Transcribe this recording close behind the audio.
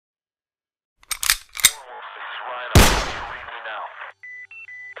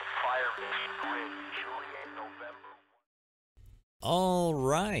All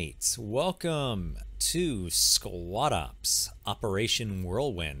right, welcome to Squad Ops Operation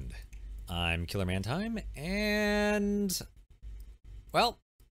Whirlwind. I'm KillerManTime, and well,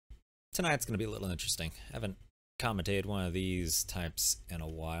 tonight's going to be a little interesting. I haven't commentated one of these types in a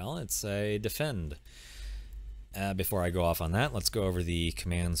while. It's a defend. Before I go off on that, let's go over the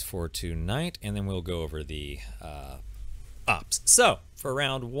commands for tonight, and then we'll go over the ops. So, for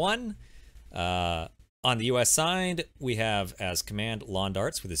round one, on the US side, we have as command Lawn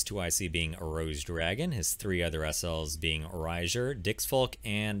Darts, with his 2 IC being a Rose Dragon, his 3 other SLs being Riser, Dixfolk,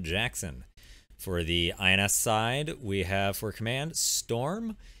 and Jackson. For the INS side, we have for command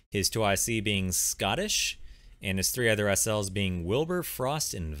Storm, his 2 IC being Scottish, and his 3 other SLs being Wilbur,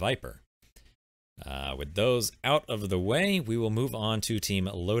 Frost, and Viper. With those out of the way, we will move on to team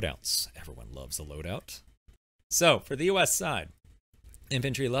loadouts. Everyone loves a loadout. So, for the US side,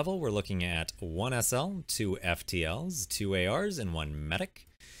 infantry level, we're looking at 1 SL, 2 FTLs, 2 ARs, and 1 medic.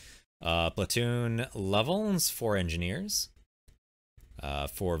 Platoon levels, 4 engineers.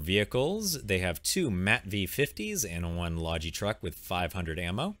 For vehicles, they have 2 MAT V50s and 1 Logi truck with 500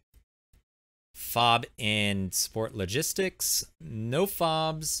 ammo. Fob and support logistics, no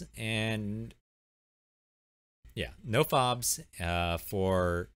fobs, and no fobs.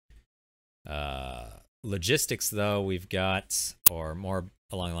 For logistics, though, we've got, or more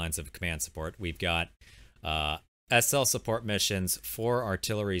along the lines of command support, we've got SL support missions, 4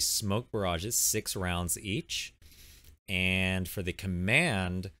 artillery smoke barrages, 6 rounds each. And for the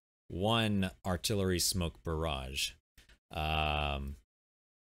command, 1 artillery smoke barrage. All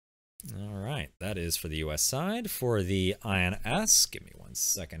right, that is for the US side. For the INS, give me 1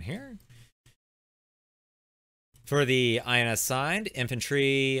 second here. For the INS side,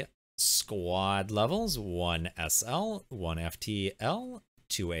 infantry squad levels, 1 SL, 1 FTL,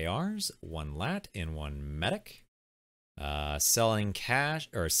 2 ARs, 1 LAT, and 1 medic. Selling cash,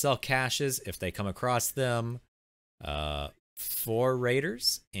 or sell caches if they come across them, 4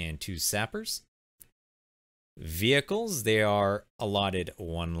 raiders and 2 sappers. Vehicles, they are allotted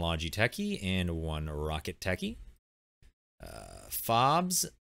 1 Logi Techie and 1 Rocket Techie. Fobs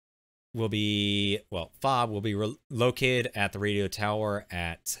will be, Fob will be located at the radio tower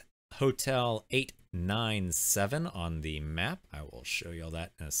at Hotel 897 on the map. I will show you all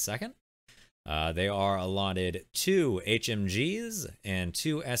that in a second. They are allotted 2 HMGs and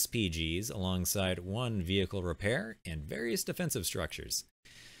 2 SPGs alongside 1 vehicle repair and various defensive structures.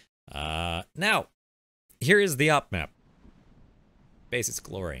 Now, here is the op map. Base its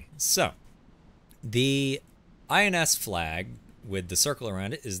glory. So, the INS flag with the circle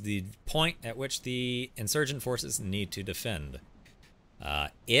around it is the point at which the insurgent forces need to defend.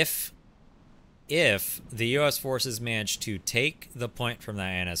 If the US forces manage to take the point from the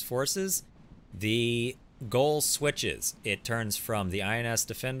INS forces, the goal switches. It turns from the INS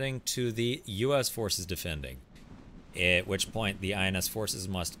defending to the US forces defending. At which point the INS forces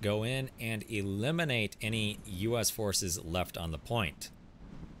must go in and eliminate any US forces left on the point.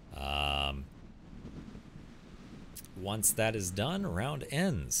 Once that is done, round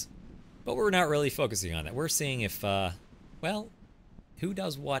ends. But we're not really focusing on that. We're seeing if, who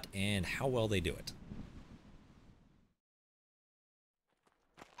does what and how well they do it.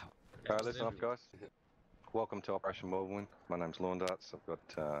 Listen up, guys. Welcome to Operation Whirlwind. My name's Lawn Darts. I've got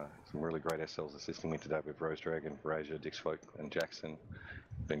some really great SLs assisting me today with Rose Dragon, Razor, Dixfolk, and Jackson.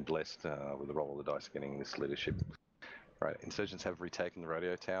 Been blessed with the roll of the dice getting this leadership. Right, insurgents have retaken the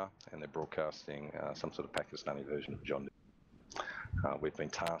radio tower and they're broadcasting some sort of Pakistani version of John. We've been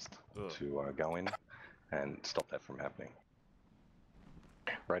tasked to go in and stop that from happening.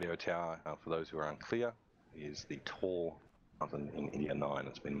 Radio tower, for those who are unclear, is the tall mountain in India 9.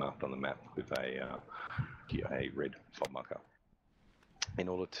 It's been marked on the map with a red fob marker. In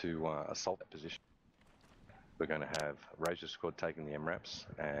order to assault that position, we're going to have Razor Squad taking the MRAPs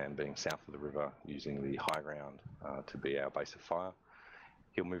and being south of the river using the high ground to be our base of fire.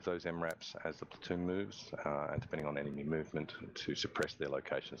 He'll move those MRAPs as the platoon moves, and depending on enemy movement, to suppress their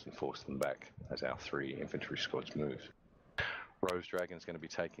locations and force them back as our 3 infantry squads move. Rose Dragon is going to be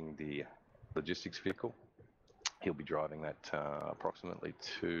taking the logistics vehicle. He'll be driving that approximately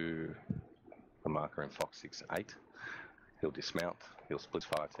to the marker in Fox 6-8. He'll dismount, he'll split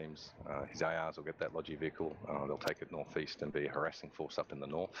fire teams. His ARs will get that Logi vehicle, they'll take it northeast and be a harassing force up in the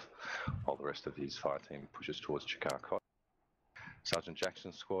north, while the rest of his fire team pushes towards Chicago. Sergeant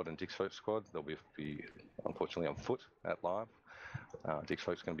Jackson's squad and Dixfolk's squad, they'll be unfortunately on foot at live.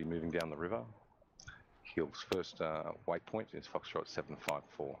 Dixfolk's going to be moving down the river. His first waypoint is Foxtrot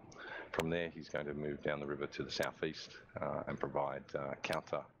 754. From there, he's going to move down the river to the southeast and provide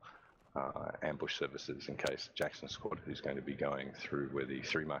counter ambush services in case Jackson's squad, who's going to be going through where the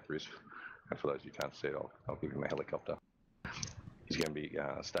 3 marker is, and for those who can't see it, I'll give him a helicopter. He's going to be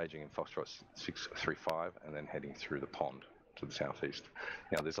staging in Foxtrot 635 and then heading through the pond to the southeast.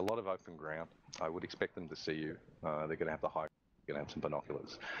 Now, there's a lot of open ground. I would expect them to see you. They're going to have the high, going to have some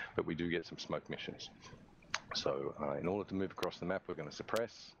binoculars, but we do get some smoke missions. So in order to move across the map, we're going to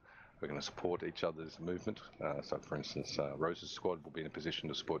suppress. We're going to support each other's movement. So, for instance, Rose's squad will be in a position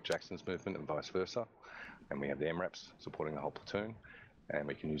to support Jackson's movement and vice versa. And we have the MRAPs supporting the whole platoon. And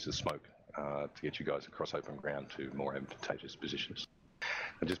we can use the smoke to get you guys across open ground to more advantageous positions.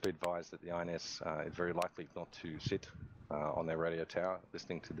 And just be advised that the INS is very likely not to sit on their radio tower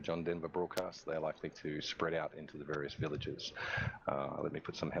listening to the John Denver broadcast. They're likely to spread out into the various villages. Let me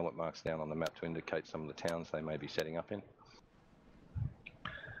put some helmet marks down on the map to indicate some of the towns they may be setting up in.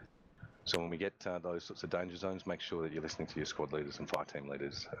 So when we get those sorts of danger zones, make sure that you're listening to your squad leaders and fire team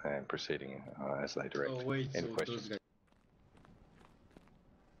leaders and proceeding as they direct. Oh wait, Any so questions? those guys...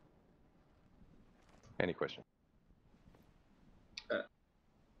 Any questions?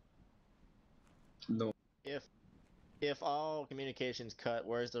 No. If all communications cut,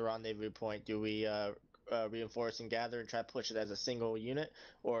 where's the rendezvous point? Do we reinforce and gather and try to push it as a single unit,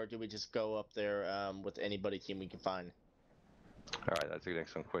 or do we just go up there with anybody team we can find? All right, that's an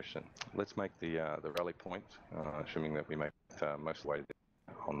excellent question. Let's make the rally point, assuming that we make most of the way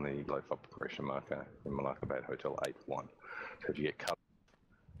there on the low operation marker in Malacca Bay Hotel 8-1. So if you get cut,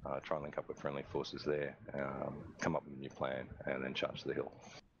 try and link up with friendly forces there, come up with a new plan, and then charge the hill.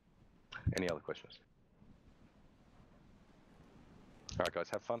 Any other questions? All right, guys,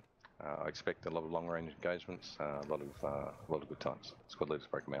 have fun. I expect a lot of long-range engagements, a lot of good times. Squad leaders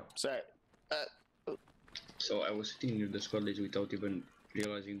break them out. Sorry. So I was sitting near the squad leads without even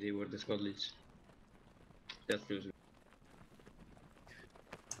realizing they were the squad leads. That feels good.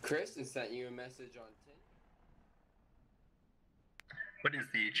 Kristen sent you a message on Tin. What is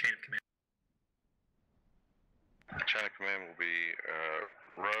the chain of command? The chain of command will be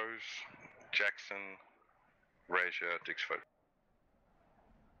Rose, Jackson, Razor, Dixford.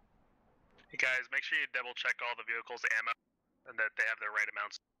 Hey guys, make sure you double check all the vehicles' ammo and that they have their right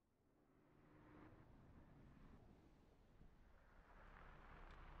amounts.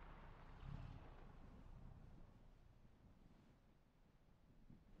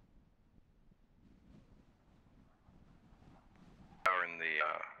 Are in the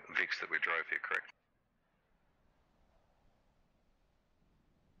VIX that we drove here, correct?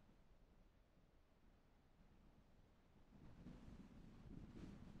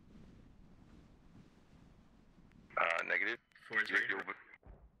 Negative.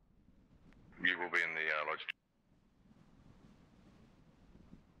 You will be in the lodge.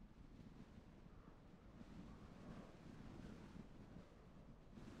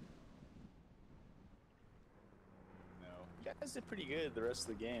 You guys did pretty good the rest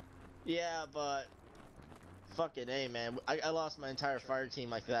of the game. Yeah, but fucking A, man. I lost my entire fire team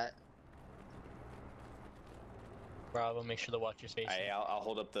like that. Bravo, make sure to watch your space. I'll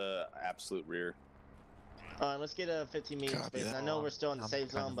hold up the absolute rear. Let's get a 15-meter space. I know we're still in the safe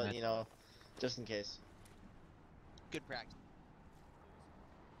zone, but you know, just in case. Good practice.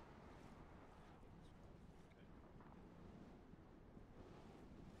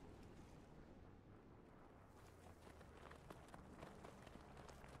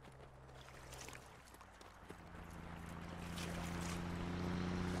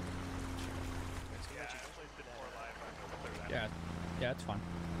 Yeah, it's fine.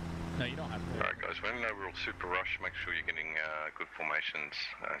 No, you don't have to. Alright guys, when no real super rush, make sure you're getting good formations,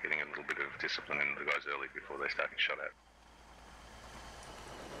 getting a little bit of discipline into the guys early before they start getting shot at.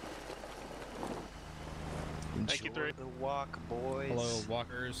 Thank you, three. The walk, boys. Hello,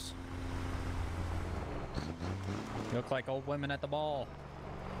 walkers. You look like old women at the ball.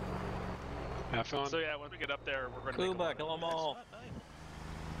 Have fun. So yeah, when we get up there, we're going to kill them all.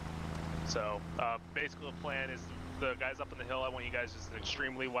 So basically the plan is the guys up on the hill, I want you guys just an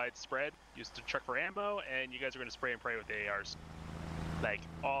extremely wide spread, used to check for ammo, and you guys are going to spray and pray with the ARs. Like,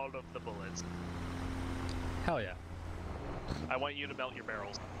 all of the bullets. Hell yeah. I want you to melt your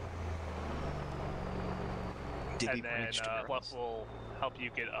barrels. Did and then Fluff will help you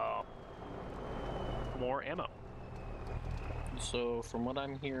get more ammo. So, from what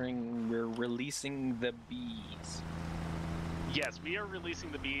I'm hearing, we're releasing the bees. Yes, we are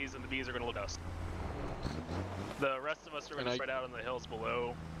releasing the bees, and the bees are going to look at us. The rest of us are going to spread out on the hills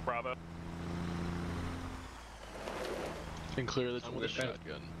below Bravo. And clear this with a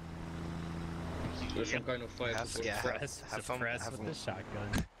shotgun. There's some kind of fight. Suppress with the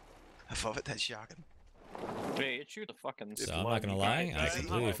shotgun. I love it, that shotgun. Hey, it shoot the fucking. So I'm not gonna lie, I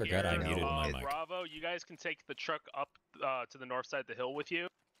completely forgot I muted my mic. Bravo, you guys can take the truck up to the north side of the hill with you,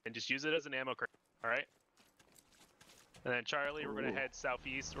 and just use it as an ammo crate. All right. And then Charlie, we're gonna head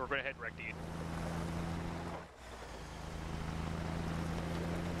southeast. We're gonna head direct east.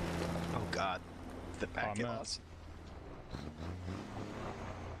 Oh god, the back loss.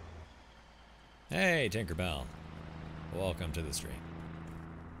 Hey, Tinkerbell. Welcome to the stream.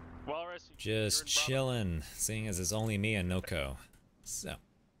 Walrus, Just chilling, seeing as it's only me and Noko. So,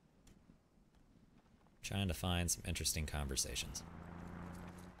 trying to find some interesting conversations.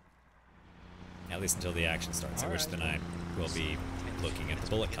 At least until the action starts, which then I will be looking at the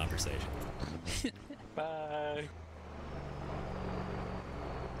bullet conversation. Bye.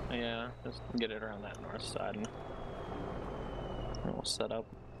 Yeah, just get it around that north side and we'll set up.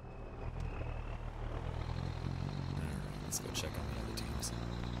 Alright, let's go check on the other teams.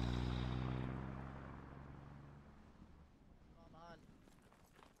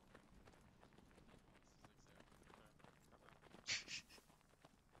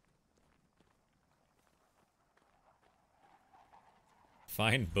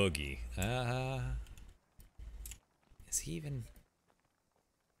 Find Boogie. Is he even...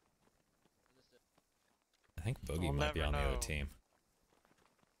 I think Boogie might be on the other team.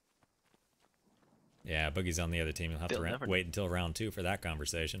 Yeah, Boogie's on the other team. You'll have to wait until round 2 for that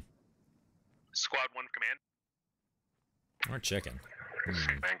conversation. Squad 1 command. Or chicken.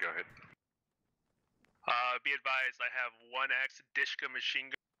 Man, go ahead. Be advised, I have 1X Dishka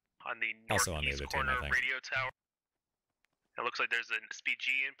machine gun on the Also on the northeast other team, corner I think. radio tower. It looks like there's an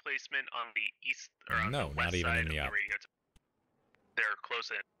SPG emplacement on the east or on No, the west not even side in the of op. the radio tower. They're close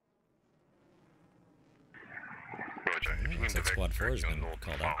in. Roger. If you Looks can like Squad 4 has direct been your North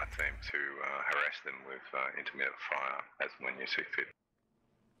called out. fire team to harass them with intermittent fire as and when you see fit.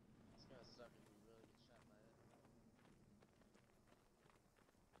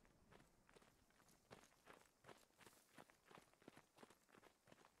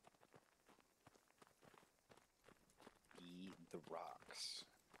 Eat the rocks.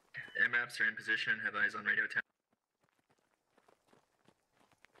 MAPs are in position, have eyes on radio tower.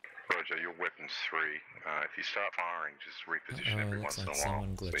 Roger, your weapon's 3. If you start firing, just reposition every looks once in like a while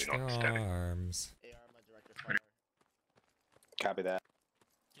someone so glitched you're not their static. arms. Copy that.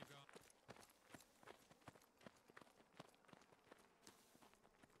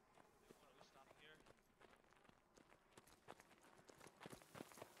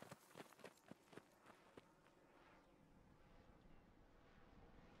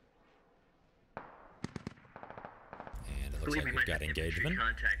 And it looks like we've got engagement.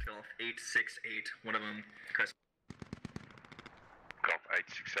 Contact Golf 868, one of them. Golf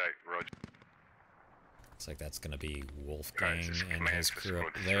 868, Roger. Looks like that's going to be Guys, Wolfgang this is and command his for crew up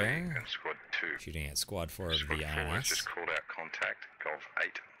Squad 3 there. and Squad 2. Shooting at Squad 4 of Squad the 4 has INS. just called out contact, Golf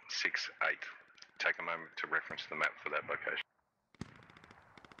 868. Take a moment to reference the map for that location.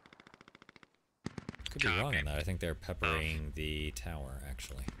 Could be wrong on that. I think they're peppering the tower,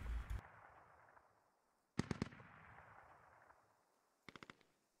 actually.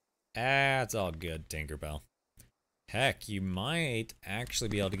 It's all good, Tinkerbell. Heck, you might actually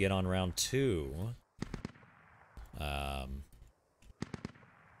be able to get on round 2.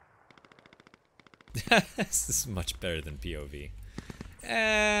 This is much better than POV.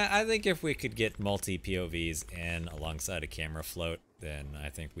 I think if we could get multi-POVs in alongside a camera float, then I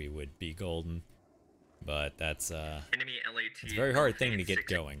think we would be golden. But that's Enemy LAT. it's a very hard thing to get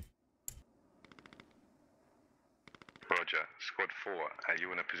going. Roger. Squad 4, are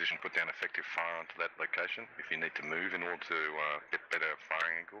you in a position to put down effective fire onto that location? If you need to move in order to get better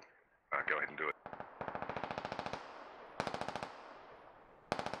firing angle, go ahead and do it.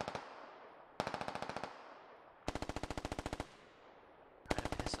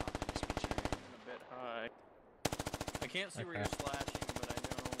 A bit high. I can't see where you're slashing, but I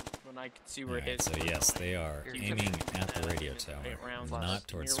know when I can see where it Alright, hits. so yes, they are aiming at the radio tower, not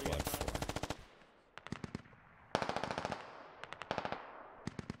towards Squad 4.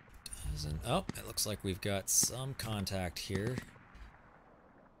 Oh, it looks like we've got some contact here.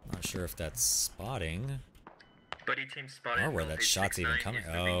 Not sure if that's spotting. Buddy team spotted. Or where that shot's even coming.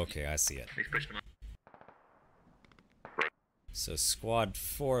 Oh, okay, I see it. We've pushed them up. So Squad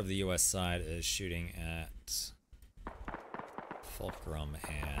 4 of the US side is shooting at Fulcrum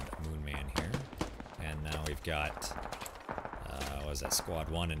and Moonman here. And now we've got, what was that, Squad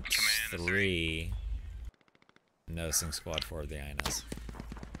 1 and 3 noticing Squad 4 of the INS.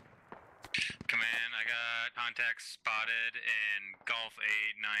 Command, I got contacts spotted in Gulf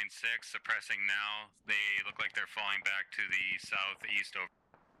 896, suppressing now. They look like they're falling back to the southeast over.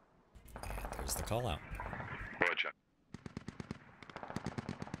 And there's the call out.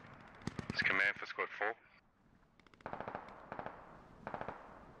 Squad 4.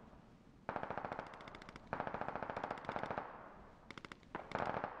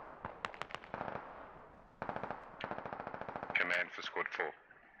 Command for Squad 4.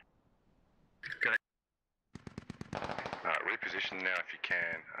 Got it. Reposition now if you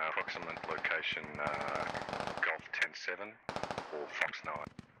can. Approximate location Golf 10-7 or Fox 9.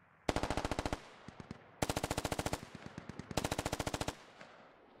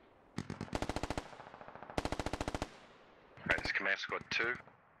 This is Command Squad 2.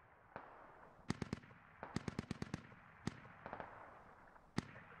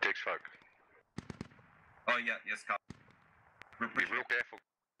 Dix folk. Oh yeah, yes, copy. Be real careful.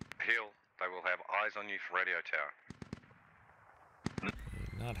 Hill, they will have eyes on you for radio tower.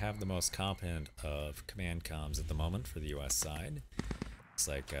 Not have the most competent of command comms at the moment for the US side. Looks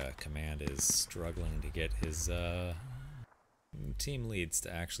like command is struggling to get his team leads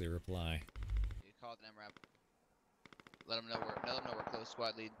to actually reply. You call the MRAP. Let them know we're close,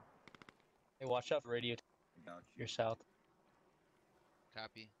 squad lead. Hey, watch out for radio. You're south.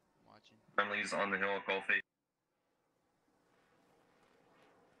 Copy. I'm watching. Friendlies on the hill, Golf 8.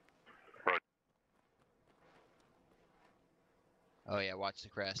 Oh yeah, watch the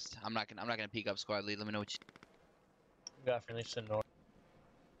crest. I'm not gonna peek up, squad lead. Let me know what you. We got friendly to the north.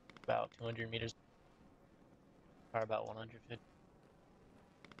 About 200 meters. Or about 150.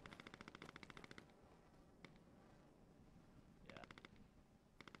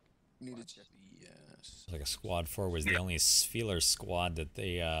 Need to check the yes. Like a squad 4 was the only feeler squad that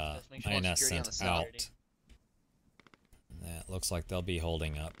the make sure INS security on sent the out. side. That looks like they'll be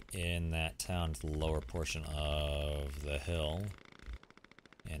holding up in that town to the lower portion of the hill.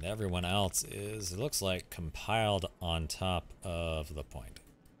 And everyone else is, it looks like, compiled on top of the point.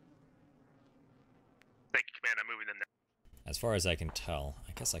 Thank you, Command. I'm moving them there. As far as I can tell,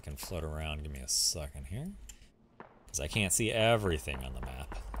 I guess I can float around. Give me a second here. Because I can't see everything on the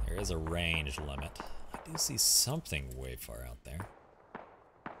map. There is a range limit. I do see something way far out there.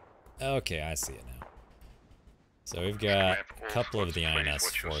 Okay, I see it now. So we've got a couple of the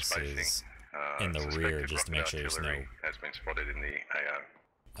INS forces in the rear just to make sure there's no has been spotted in the AO.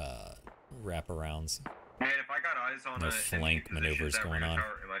 wraparounds. Man, if I got eyes on No a flank maneuvers going on.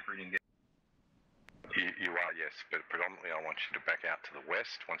 Am I free to get? You are, yes, but predominantly I want you to back out to the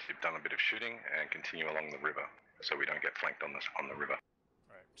west once you've done a bit of shooting and continue along the river so we don't get flanked on the river.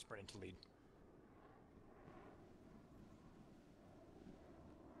 Alright, spreading to lead.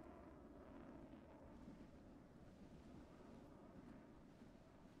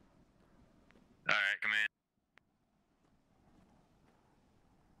 Alright, command.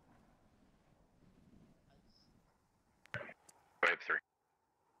 Go ahead, 3.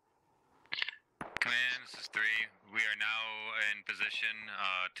 Command, this is 3. We are now in position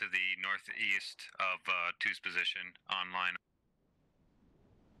to the northeast of 2's position online.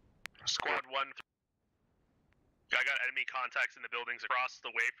 Squad 1. I got enemy contacts in the buildings across the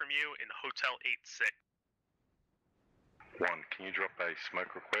way from you in Hotel 8-6. 1, can you drop a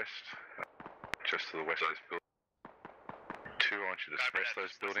smoke request just to the west of this building? 2, I want you to suppress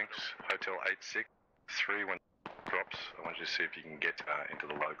those buildings. Hotel 8-6. 3, when it drops, I want you to see if you can get into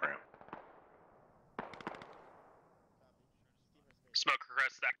the low ground. Smoke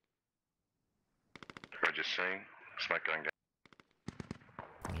request that. Roger, seen. Smoke going down.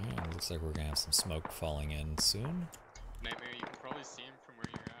 Yeah, looks like we're gonna have some smoke falling in soon. Nightmare, you can probably see him from where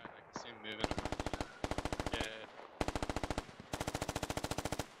you're at. I can see him moving. Yeah.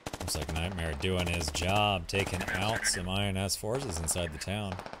 Looks like Nightmare doing his job, taking out some INS forces inside the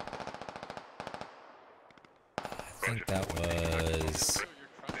town. I think that was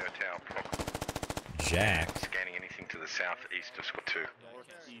Jack. Scanning anything to the southeast of Squad 2.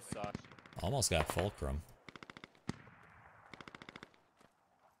 Northeast side. Almost got Fulcrum.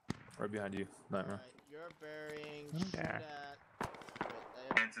 Right behind you, Nightmare. Your bearings. Okay.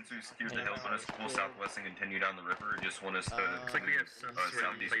 And since we've secured the hills, want us to pull southwest and continue down the river, or just want us to Looks like we have some sort of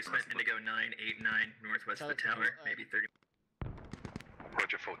southeast placement. Indigo 989 northwest of the tower, maybe 30.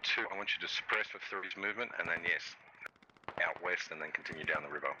 Roger, for 2, I want you to suppress with 3's movement, and then yes, out west, and then continue down the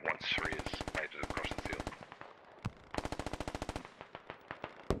river once 3 is made it across the field.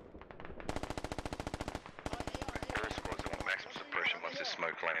 All squads want maximum suppression once this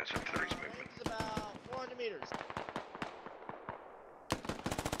smoke lands with 3's movement. It's about 400 meters.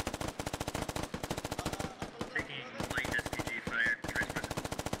 Taking light SPG fire.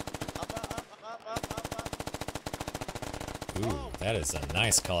 Ooh, that is a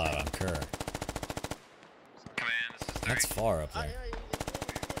nice call out on Kerr. Command, this is 3. That's far up there.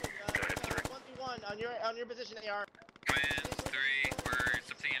 1v1 on your position, AR. Command, 3. We're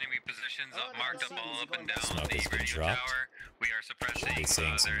something enemy position formations marked up all up and down Smoke the has been radio dropped. tower. We are suppressing Should be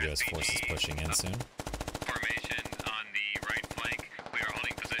seeing some their U.S. forces SPG pushing in soon. formation on the right flank. We are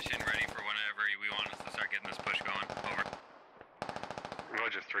holding position, ready for whenever we want us to start getting this push going. Over.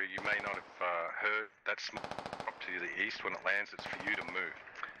 Roger 3, you may not have heard that smoke up to the east. When it lands, it's for you to move.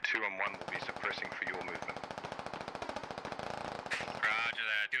 2 and 1 will be suppressing for your movement. Roger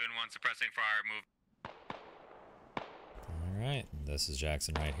that. 2 and 1 suppressing for our move. Alright, this is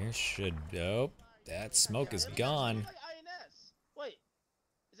Jackson right here. Should... Oh, that smoke is gone. INS. Wait,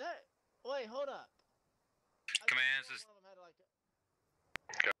 is that? Wait, hold up. Commands,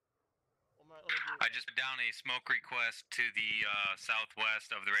 I just put down a smoke request to the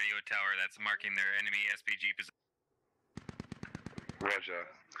southwest of the radio tower that's marking their enemy SPG position. Roger.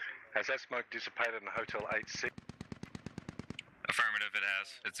 Has that smoke dissipated in Hotel 86? Affirmative, it has.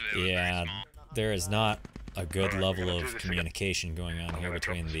 It was Yeah, very small. there is not a good level of communication going on here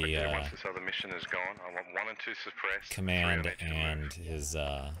between the Once this other mission is gone, I want 1 and 2 suppressed. command and his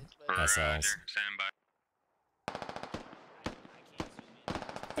SLs. Stand by.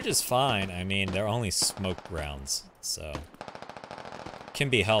 Which is fine. I mean, they're only smoke rounds, so can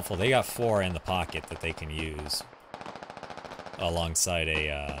be helpful. They got 4 in the pocket that they can use alongside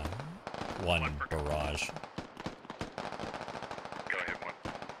a 1 barrage. Go ahead, 1.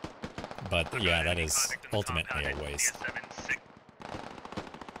 But yeah, that is ultimately a waste. Command, this is...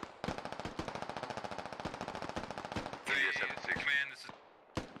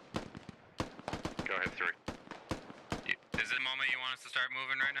 Go ahead, 3. Is it the moment you want us to start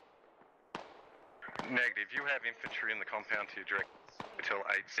moving right now? Negative. You have infantry in the compound to your direct Hotel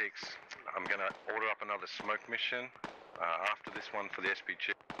 86. I'm going to order up another smoke mission after this one for the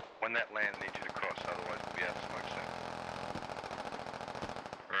SPG. When that lands, I need you to cross, otherwise we'll be out of smoke soon.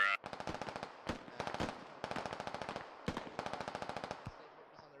 Right.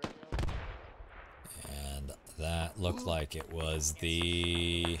 And that looked like it was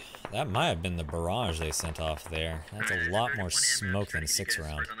the... That might have been the barrage they sent off there. That's a lot more smoke than 6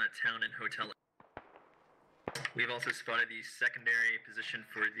 round. On that town and hotel. We've also spotted the secondary position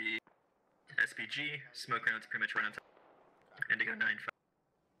for the SPG. Smoke rounds pretty much right on top. Indigo 9-5.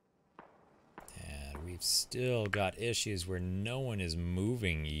 And we've still got issues where no one is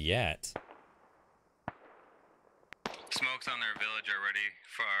moving yet. Smokes on their village are ready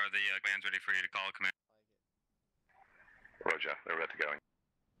for the commands ready for you to call command. Roger, they're about to go in.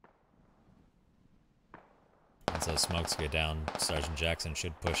 Once those smokes go down, Sergeant Jackson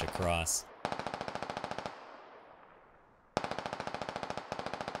should push across.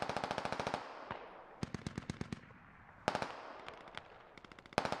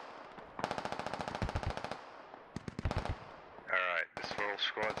 Alright, this is for all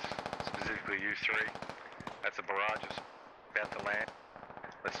squads, specifically you 3. That's a barrage is about to land.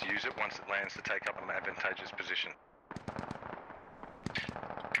 Let's use it once it lands to take up an advantageous position.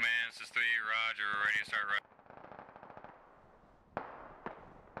 Command, this is 3, Roger, we're ready to start right.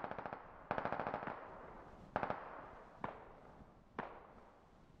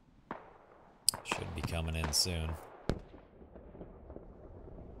 Should be coming in soon.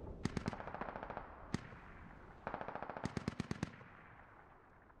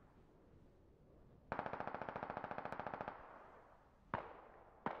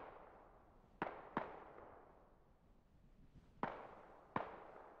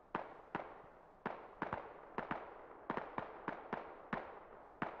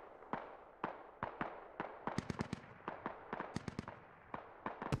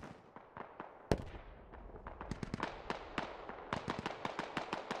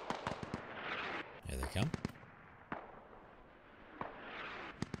 Here they come.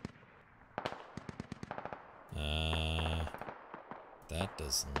 That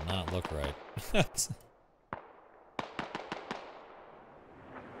does not look right. 1, this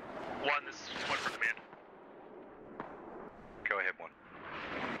is 1 for command. Go ahead, 1.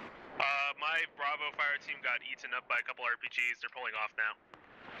 My Bravo fire team got eaten up by a couple RPGs. They're pulling off now.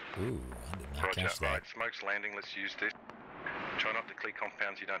 Ooh, I did not Roger, catch that. alright, smoke's landing, let's use this. Try not to clear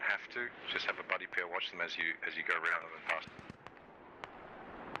compounds you don't have to. Just have a buddy pair watch them as you go around them and past.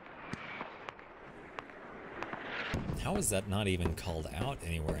 How is that not even called out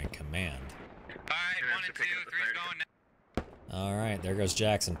anywhere in command? Alright, 1 and 2, 3's going now. Alright, there goes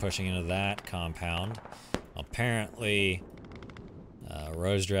Jackson pushing into that compound. Apparently,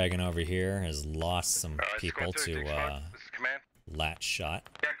 Rose Dragon over here has lost some people to lat shot.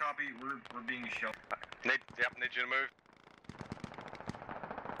 Yeah, copy. We're being shelled. Need you to move.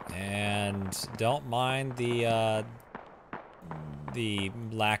 And don't mind the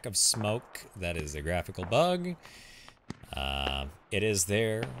lack of smoke. That is a graphical bug. It is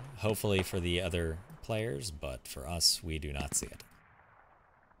there, hopefully for the other players, but for us, we do not see it.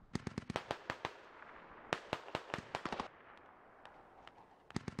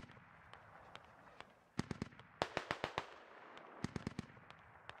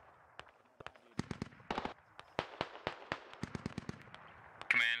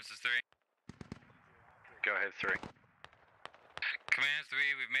 Command, this is 3. Go ahead, 3. Command 3,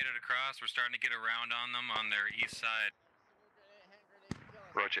 we've made it across. We're starting to get around on them on their east side.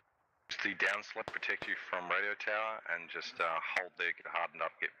 Roger. Just the downslope protect you from radio tower and just hold there, get hardened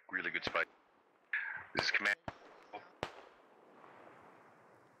up, get really good space. This is command.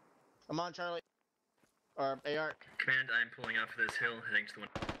 I'm on, Charlie. Or AR. Command, I'm pulling off of this hill, heading to the one.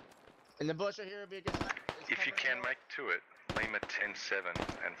 In the bush right here would be a good spot. If you can make to it, Lima 10-7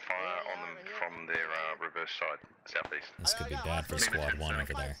 and fire on them from their reverse side, southeast. This could be bad for Squad 1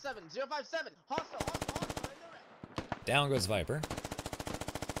 over there. 057, 057. Hostile. Down goes Viper.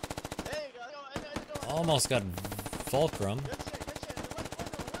 There you go. Almost got Fulcrum.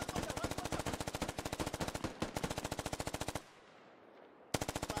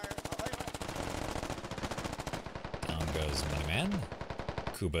 Down goes Miniman.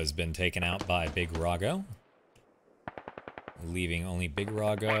 Kuba's been taken out by Big Rago, leaving only Big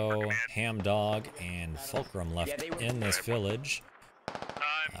Rago, Ham Dog, and Fulcrum left in this village.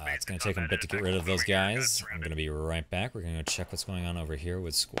 It's going to take them a bit to get rid of those guys. I'm going to be right back. We're going to go check what's going on over here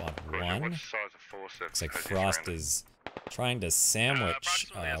with Squad 1. Looks like Frost is trying to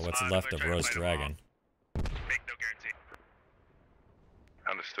sandwich what's left of Rose Dragon. Make no guarantee.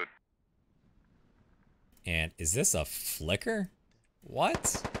 Understood. And is this a flicker?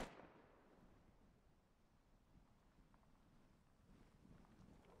 What?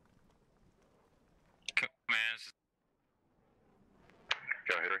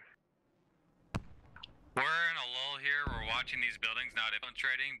 Go ahead. We're in a lull here. We're watching these buildings not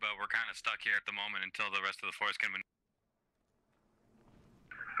infiltrating, but we're kind of stuck here at the moment until the rest of the force can.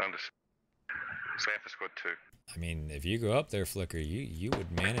 Understood. Same for Squad 2. I mean, if you go up there, Flicker, you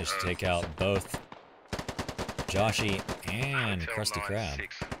would manage to take out both Joshy and Krusty Krab.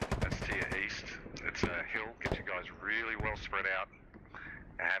 96. That's to your east. It's a hill. Get you guys really well spread out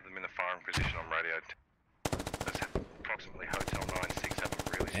and have them in the firing position on radio. That's approximately Hotel 96. Have them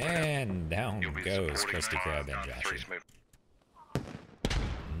really spread out. And down goes Krusty Krab and Joshy.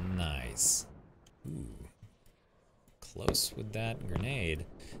 Nice. Ooh. Close with that grenade.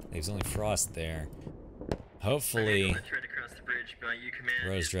 Leaves only Frost there. Hopefully,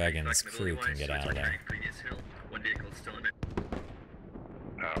 Rose Dragon's crew can get out of there.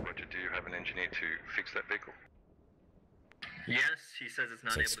 Roger, do you have an engineer to fix that vehicle? Yes, he says it's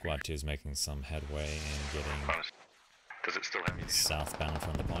not Looks like able Squad 2 is making some headway in getting Does it still have southbound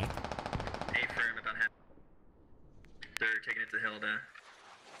from the point. A-firm about half. They're taking it to the hill to...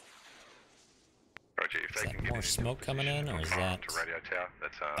 Roger, if Is they that can more get smoke coming in, or is that... to radio tower,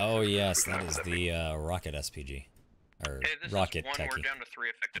 that's, Oh yes, that is the rocket SPG. Or Hey, this rocket is 1, techie. we're down to 3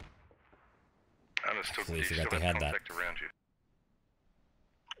 affected. Understood. Completely Do you forgot still they have had that. contact around you?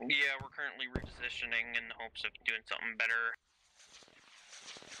 Yeah, we're currently repositioning in the hopes of doing something better.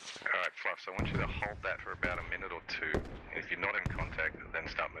 Alright, Fluff, so I want you to hold that for about a minute or two. If you're not in contact, then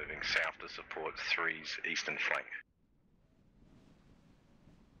start moving south to support 3's eastern flank.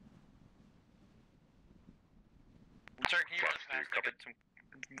 Sorry, can you run fast?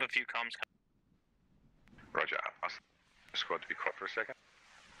 I got a few comms. Roger, ask the squad to be quiet for a second.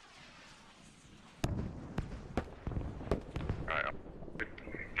 Alright,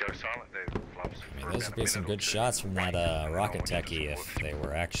 go silent there, Fluffs. I mean, those would be some good shots from that rocket techie if they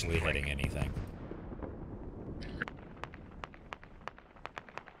were actually hitting anything.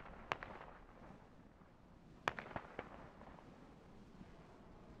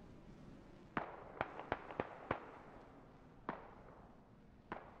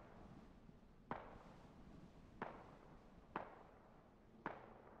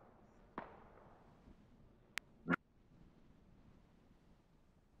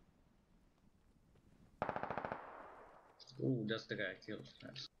 Ooh, that's the guy I killed.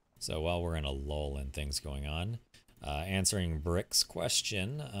 Nice. So while we're in a lull and things going on, answering Brick's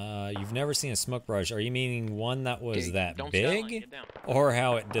question, you've never seen a smoke barrage. Are you meaning one that was that big, or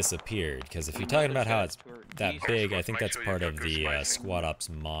how it disappeared? Because if you're talking about how it's that big, I think that's part of the Squad Ops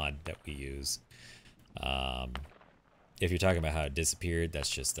mod that we use. If you're talking about how it disappeared, that's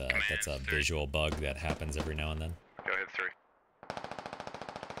just that's a visual bug that happens every now and then. Go ahead, 3.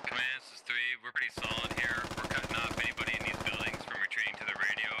 Command, this is 3. We're pretty solid here. We're cutting off anybody in these buildings from retreating to the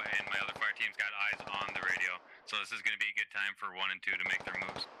radio, and my other fire team's got eyes on the radio. So this is going to be a good time for 1 and 2 to make their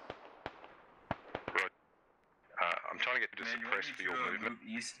moves. I'm trying to to get you to suppress for your movement. Move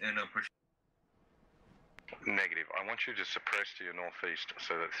east and push. Negative. I want you to suppress to your northeast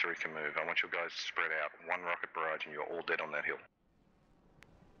so that 3 can move. I want your guys spread out. 1 rocket barrage and you're all dead on that hill.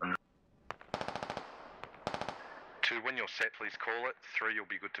 2, when you're set, please call it. 3, you'll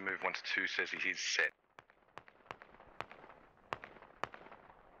be good to move once 2 says he's set.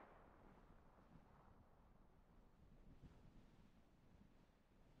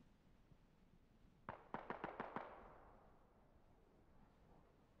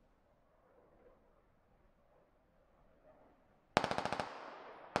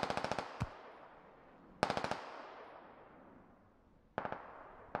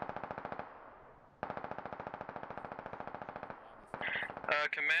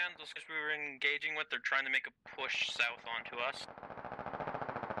 Command, those guys we were engaging with, they're trying to make a push south onto us.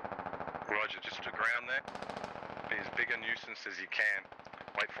 Roger, just to ground that. Be as big a nuisance as you can.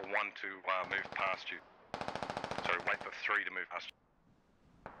 Wait for 1 to move past you. Sorry, wait for 3 to move past you.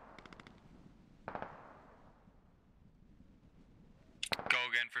 Go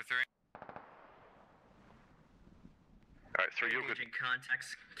again for 3. Alright, 3, you're good. Engaging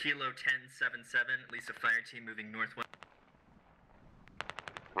contacts. Kilo 1077, at least a fire team moving northwest.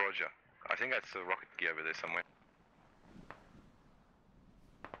 Roger. I think that's the rocket gear over there somewhere.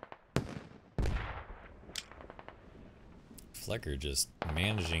 Flecker just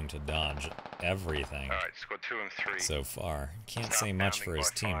managing to dodge everything. Alright, squad 2 and 3. So far. Can't Start say much for bounding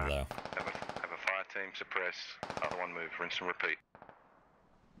his by team fire. though. Have a fire team suppress. Other one move. Rinse and repeat.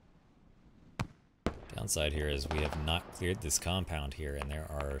 Downside here is we have not cleared this compound here, and there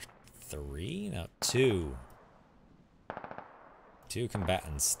are 3? No, 2. 2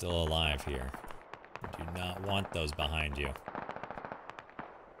 combatants still alive here. You do not want those behind you.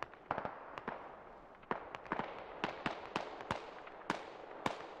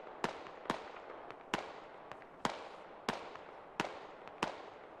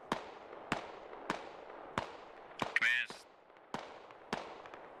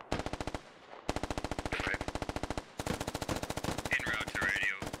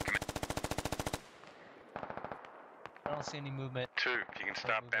 I don't see any movement. 2, you can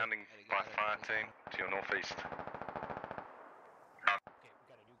start bounding by fire team to your northeast.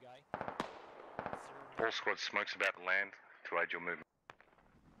 All squads, smoke's about to land to aid your movement.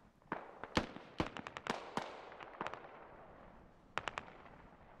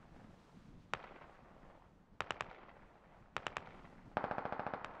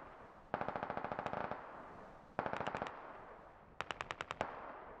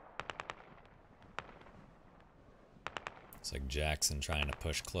 Looks like Jackson trying to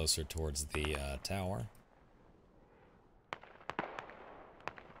push closer towards the tower.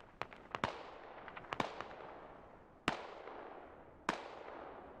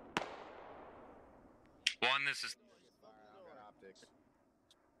 One, this is...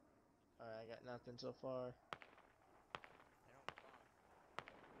 Alright, I got nothing so far.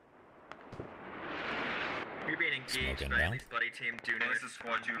 You're being engaged Smoke by inbound. at least buddy team due north. This is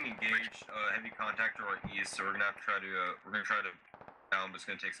squad 2 engaged, heavy contact to our east, so we're gonna have to try to, we're gonna try to down, but it's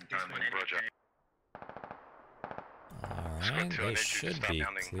gonna take some time. Roger. Alright, Squad 2, I they need you to should start be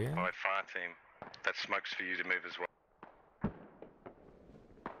bounding clear. by fire team. That smoke's for you to move as well.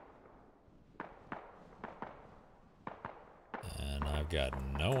 And I've got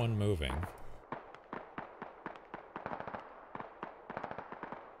no one moving.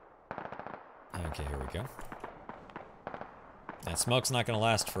 Okay, here we go. That smoke's not going to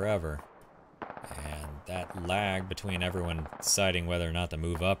last forever. And that lag between everyone deciding whether or not to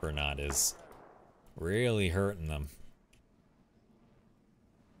move up or not is really hurting them.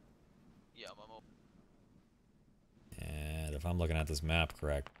 And if I'm looking at this map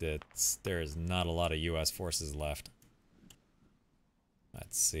correct, there is not a lot of US forces left.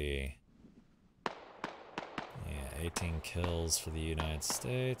 Let's see. Yeah, 18 kills for the United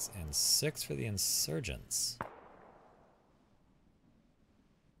States and 6 for the insurgents.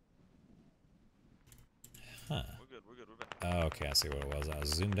 Huh. Okay, I see what it was. I was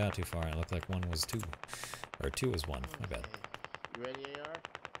zoomed out too far and it looked like 1 was 2. Or 2 was 1. My bad. You ready, AR?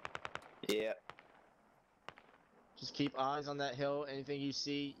 Yeah. Just keep eyes on that hill. Anything you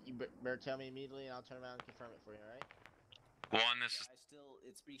see, you better tell me immediately and I'll turn around and confirm it for you, alright? One, this is...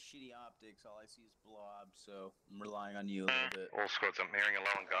 It's pretty shitty optics. All I see is blob, so I'm relying on you a little bit. All squads, I'm hearing a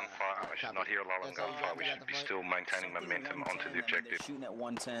lull in gunfire. I should not hear a lull in gunfire. We should be still maintaining momentum onto the objective. They're shooting at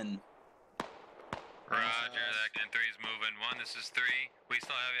 110. Roger, that and 3 is moving. 1, this is 3. We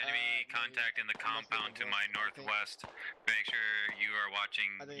still have enemy contact in the compound to my northwest. Make sure you are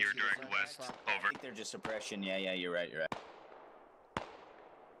watching your direct west. Over. I think they're just suppression. Yeah, you're right, you're right.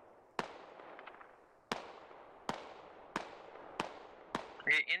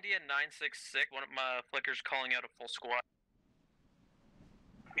 Okay, India 966. One of my flickers calling out a full squad.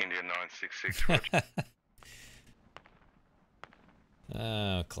 India 966.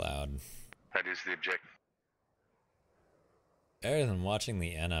 Oh, Cloud. That is the objective. Better than watching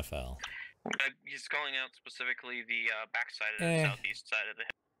the NFL. He's calling out specifically the backside of the southeast side of the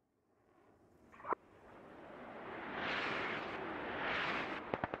hill.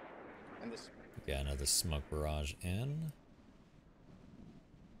 And this. Got another smoke barrage in.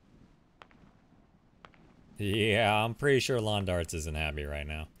 Yeah, I'm pretty sure Lawn Darts isn't happy right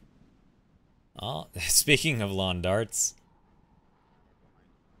now. Oh, speaking of Lawn Darts,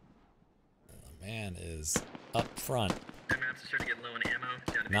 the man is up front.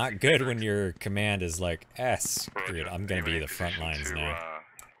 Not good when your command is like, screw it, I'm gonna be the front lines now.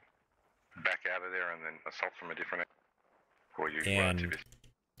 Back out of there and then assault from a different angle. And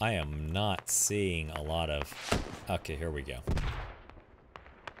I am not seeing a lot of... Okay, here we go.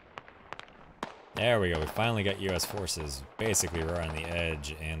 There we go, we finally got US forces basically right on the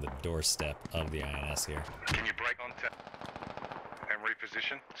edge and the doorstep of the INS here. Can you break on and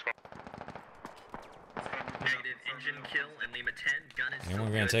reposition? Negative, engine kill and Lima 10, gun is And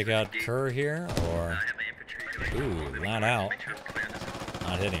we're gonna take out Kerr here, or... Ooh, not out.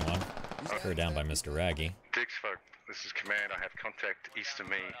 Not hitting one. Kerr down by Mr. Raggy. Dix folk, this is command. I have contact east of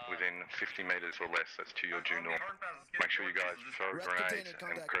me within 50 meters or less. That's to your due north. Make sure you guys throw grenades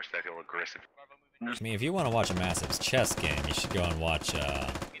and cross that hill aggressive. I mean, if you want to watch a massive chess game, you should go and watch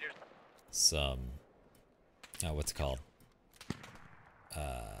some... what's it called?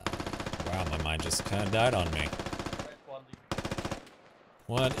 Wow, my mind just kind of died on me.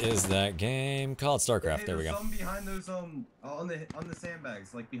 What is that game called? StarCraft. There we go. Some behind those on the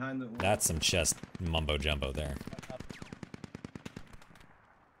sandbags, like behind the. That's some chess mumbo jumbo there.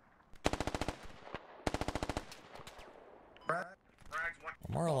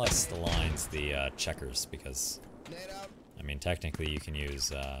 More or less the lines, the checkers, because I mean technically you can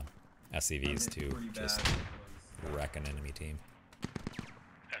use SCVs to just wreck an enemy team.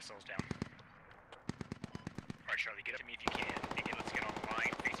 SL's down. Alright, Charlie, get up to me if you can. Okay, let's get on the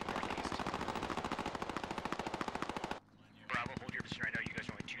line facing northeast. Bravo, hold your position right now. You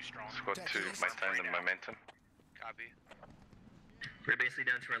guys are only too strong. Squad 2, maintain the momentum. Copy. We're basically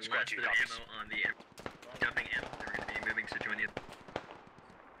down to our left with ammo on the dumping ammo. We're going to be moving to join you.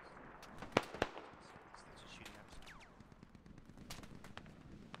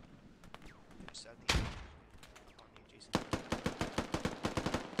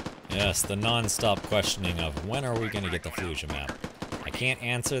 Yes, the non-stop questioning of when are we going to get the Fallujah map. I can't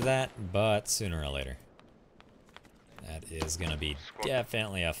answer that, but sooner or later. That is going to be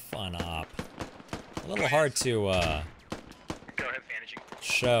definitely a fun op. A little hard to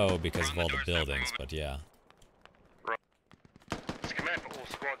show because of all the buildings, but yeah. It's command for all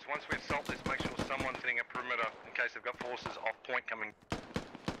squads. Once we assault this, make sure someone's hitting a perimeter in case they've got forces off point coming.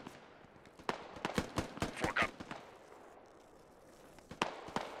 Fork up.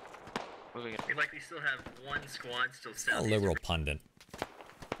 We likely still have one squad still south. A liberal pundit.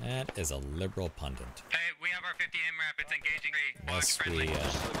 That is a liberal pundit. Hey, we have our 50 AIM rapid engaging. Yes,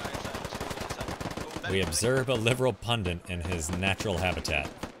 we observe a liberal pundit in his natural habitat.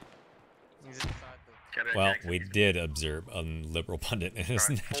 Well, we did observe a liberal pundit in his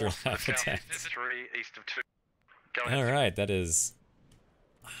natural habitat. Alright, that is...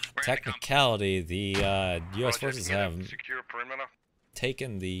 Technicality, the US forces have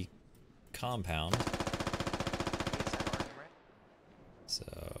taken the compound. So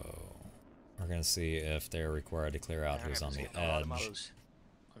we're gonna see if they're required to clear out who's on the edge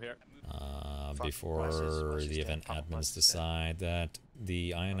before the event admins decide that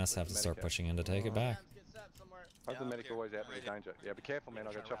the INS have to start pushing in to take it back. Hope the medic always out in danger. Yeah, be careful, man.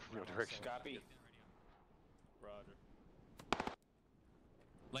 I got shot from your direction. Copy. Roger.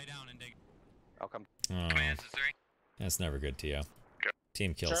 Lay down and dig. I'll come. That's never good, Tio.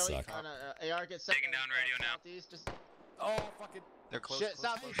 Team kills suck. AR gets set taking down radio now. Just... Oh, fucking. They're close. Shit, close,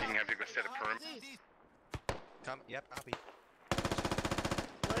 southeast. You can have to go set a perimeter. Come. Yep. Copy.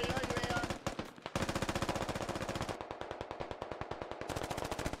 Where are you, AR?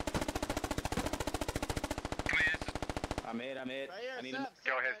 I'm in. Right here, I need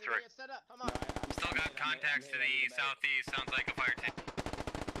Go ahead, three. Set up. Come on. Still got contacts to the southeast. Sounds like a fire tank.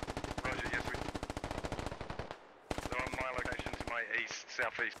 Roger, yes, we. They're on my location to my east,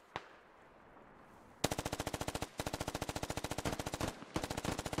 southeast.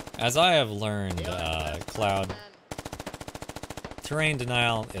 As I have learned, Cloud, terrain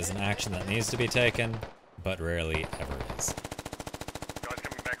denial is an action that needs to be taken, but rarely ever is. Guys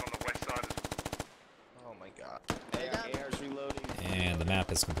coming back on the west side. Oh my god. AR's reloading. And the map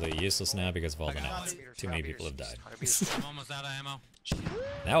is completely useless now because of all the nades. Too many people have died. I'm almost out of ammo.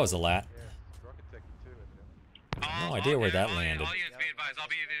 That was a lat. No idea where that landed. All units be advised. I'll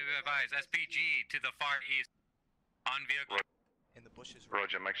be advised. SPG to the far east. On vehicle. In the bushes.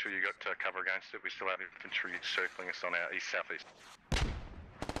 Roger, make sure you got cover against it. We still have infantry circling us on our east-southeast.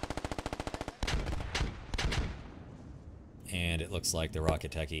 And it looks like the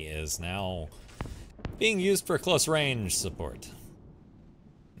rocket techie is now being used for close range support.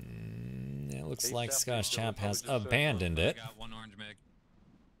 It looks like Scotch Chap has abandoned it. Got one orange mig.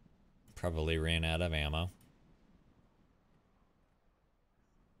 Probably ran out of ammo.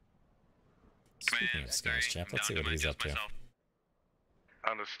 Speaking of Scotch Chap, let's see what he's up to.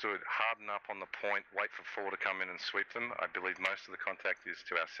 Understood. Harden up on the point, wait for 4 to come in and sweep them. I believe most of the contact is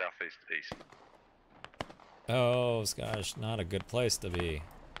to our southeast-east. Oh, Scotch, not a good place to be.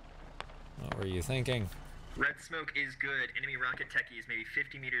 What were you thinking? Red smoke is good. Enemy rocket techies maybe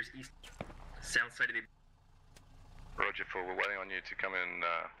 50 meters east, south side of the... Roger, 4. We're waiting on you to come in and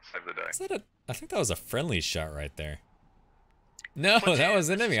save the day. Is that a... I think that was a friendly shot right there. No, that was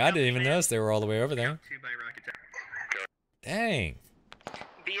an enemy. I didn't even notice they were all the way over there. Dang.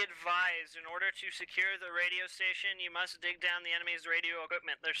 Be advised, in order to secure the radio station, you must dig down the enemy's radio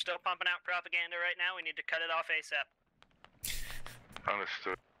equipment. They're still pumping out propaganda right now. We need to cut it off ASAP.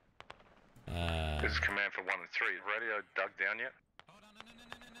 Understood. This is command for 1 and 3. Radio dug down yet?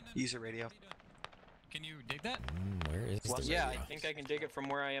 Use a radio. Can you dig that? Where is the radio? Yeah, I think I can dig it from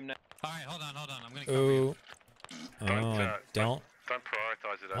where I am now. Alright, hold on. I'm gonna cover you. Don't. Don't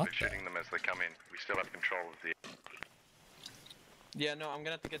prioritize it over shooting them as they come in. We still have control of the... Yeah, no, I'm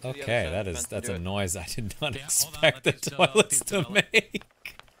gonna have to get to the other Okay, side of the fence to that's do a it. noise I did not expect the toilets to make.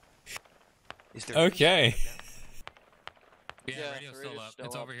 Okay. Yeah, radio's still up.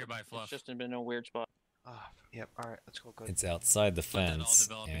 It's over here by Fluff. It's just been a weird spot. Yep, alright, let's go good. It's outside the fence,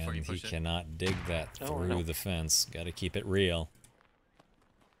 and he cannot dig that through the fence. Gotta keep it real.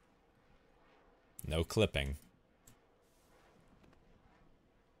 No clipping.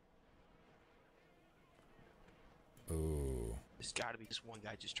 Ooh. There's gotta be just one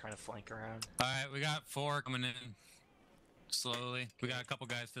guy just trying to flank around. Alright, we got 4 coming in slowly. We got a couple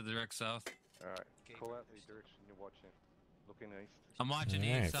guys to the direct south. Alright, call out the direction you're watching. Looking east. I'm watching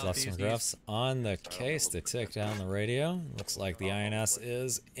Alright, east, Fluffs and southeast, Gruffs on the case to tick down the radio. Looks like the INS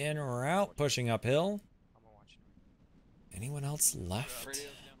is en route, pushing uphill. Anyone else left?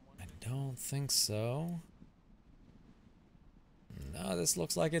 I don't think so. No, this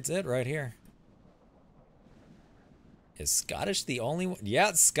looks like it's it right here. Is Scottish the only one?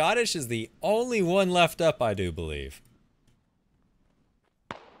 Yeah, Scottish is the only one left up, I do believe.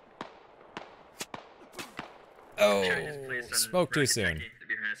 Oh, spoke too soon.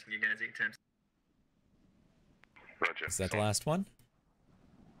 Is that the last one?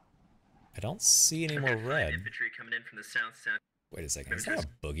 I don't see any more red. Infantry coming in from the south. Wait a second, is that a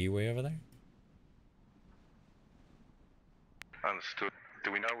boogie way over there? Understood.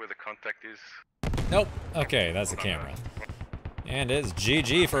 Do we know where the contact is? Nope. Okay, that's the camera. And it's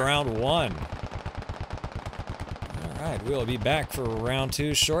GG for round 1. Alright, we'll be back for round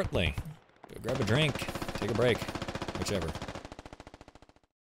 2 shortly. Go grab a drink, take a break, whichever.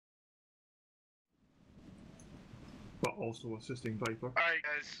 But also assisting Viper. Alright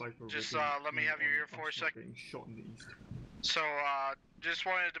guys, Viper just will be let me have you here for a sec. getting shot in the east. So, just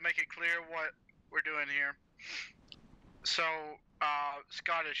wanted to make it clear what we're doing here. So,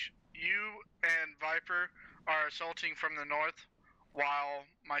 Scottish, you and Viper are assaulting from the north, while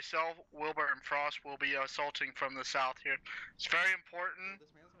myself, Wilbur, and Frost will be assaulting from the south here. It's very important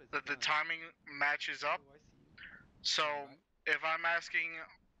that the timing matches up. So, if I'm asking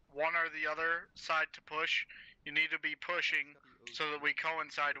one or the other side to push, you need to be pushing so that we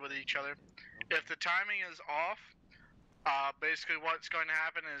coincide with each other. If the timing is off, basically what's going to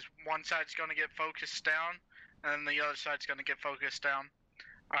happen is one side's going to get focused down, and the other side's going to get focused down.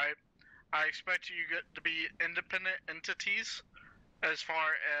 Alright, I expect you to be independent entities as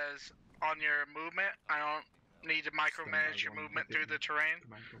far as on your movement. I don't need to micromanage your movement through the terrain.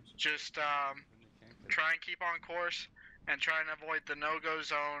 Just try and keep on course and try and avoid the no-go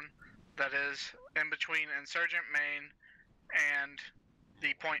zone that is in between Insurgent Main and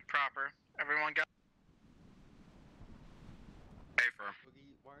the point proper. Everyone got...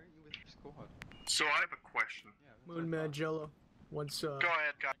 Why aren't you with the squad? So I have a question. Moon Magella, once Go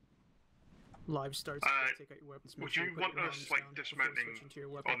ahead, guys. live starts, take out your weapons. Would you want us like dismounting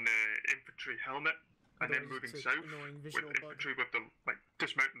on the infantry helmet and then moving south with infantry with the like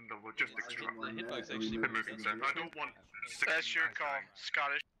dismounting the logistics truck and moving south? I don't want. That's your call,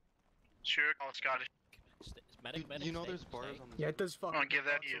 Scottish. Sure call, Scottish. You know there's bars on the Yeah, it does fucking I'll give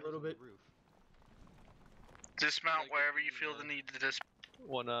that to a you. little bit. Dismount wherever you feel the need to dismount.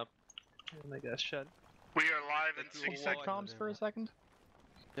 One up. And I guess shed. We are live in 6 Set seconds. comms for a second.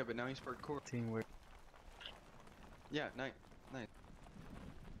 Yeah, but now he's for core. Teamwork. Yeah, nice.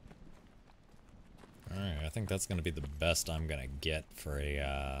 Alright, I think that's going to be the best I'm going to get for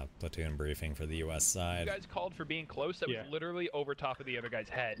a platoon briefing for the US side. You guys called for being close. That was literally over top of the other guy's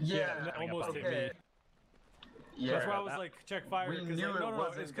head. Almost hit me. Yeah. That's why I was like, check fire. We Because knew like, it no,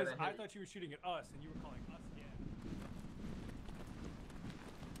 wasn't it's because gonna I hit. thought you were shooting at us, and you were calling us again.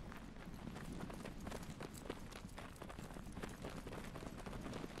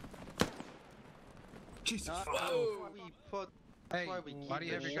 Jesus. Hey, why do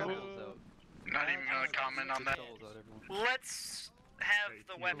you have your gun out? Not even gonna comment on that. Let's have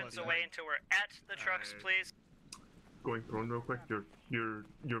the weapons away until we're at the trucks, please. Going prone real quick. You're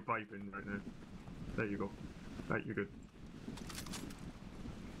vibing right now. There you go. Right, you're good.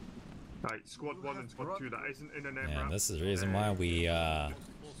 Right, squad 1 and squad 2. That isn't in an And MRAP. this is the reason why we are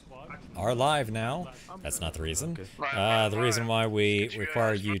live now. That's not the reason. The reason why we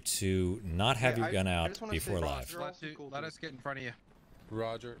require you to not have your gun out before live. Let us get in front of you.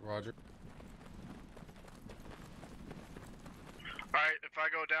 Roger, roger. Alright, if I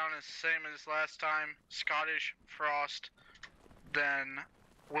go down as same as last time, Scottish, Frost, then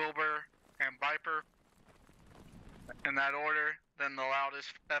Wilbur, and Viper, in that order, then the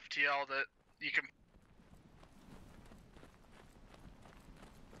loudest FTL that you can.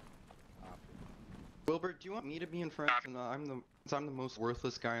 Wilbur, do you want me to be in front? I'm the most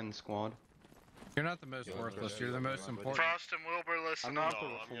worthless guy in the squad. You're not the most worthless. You're the most important. Frost and Wilbur, listen up.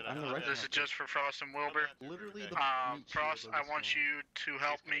 This is just for Frost and Wilbur. Literally Frost, I want you to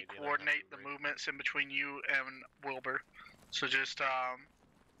help me coordinate the movements in between you and Wilbur. So just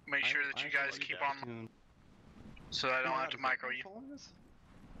make sure that you guys keep on, so I don't have to micro you. Copy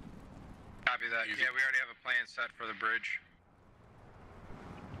that. Yeah, we already have a plan set for the bridge.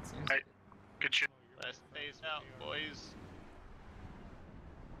 Right. Good shit. Last days out, boys.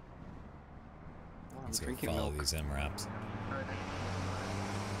 Let's go follow these MRAPs.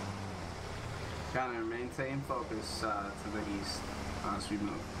 Connor, maintain focus to the east as we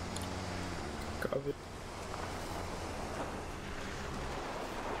move. Copy.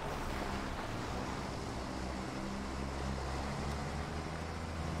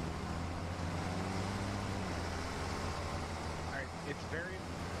 Alright, it's very...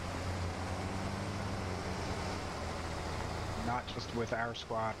 Not just with our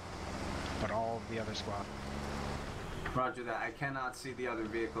squad, but all of the other squad. Roger that. I cannot see the other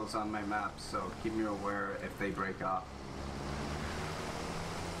vehicles on my map, so keep me aware if they break off.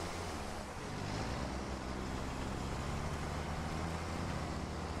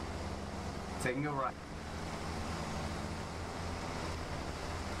 Taking a right.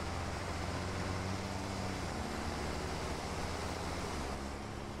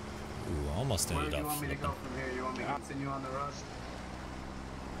 Ooh, almost Where ended do you up want me to flipping. go from here? You want me to continue on the road?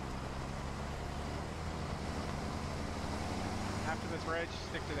 After this ridge,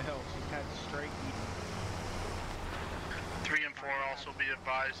 stick to the hills. Just head straight east. 3 and 4 also be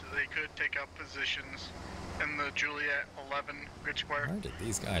advised that they could take up positions in the Juliet 11 grid square. Where did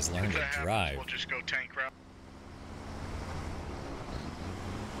these guys learn If to that happens, drive? we'll just go tank route.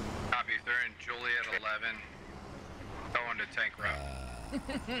 Copy. If they're in Juliet 11, going to tank route.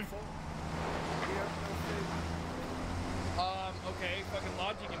 Okay, fucking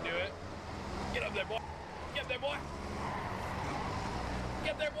Logi can do it. Get up there, boy. Get up there, boy.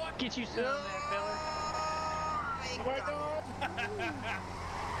 Get up there, boy. Get you some there, fella. Oh my God.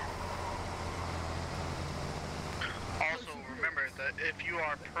 Also, remember that if you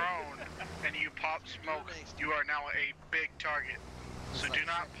are prone and you pop smoke, you are now a big target. So do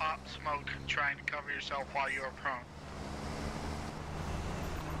not pop smoke trying to cover yourself while you are prone.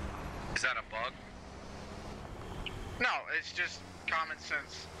 Is that a bug? No, it's just common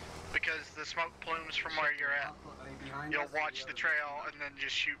sense. Because the smoke plumes from where you're at. You'll watch the trail and then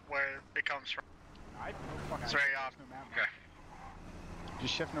just shoot where it comes from. It's very often. Okay.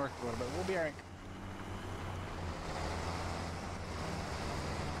 Just shift north a little bit. We'll be alright.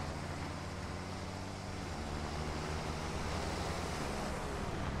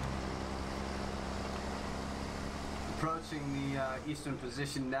 Approaching the eastern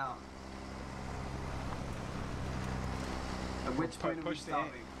position now. At which point are we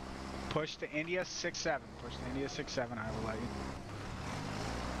stopping? Push to India 6-7. Push to India 6-7. I will let you.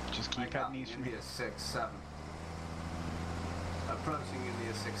 Just keep heading east from here. India 6-7. Approaching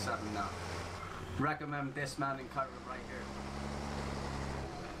India 6-7 now. Recommend dismounting cover right here.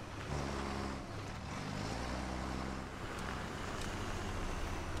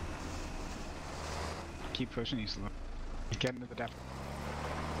 Keep pushing you slow. Get into the depth.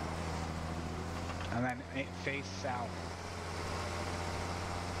 And then face south.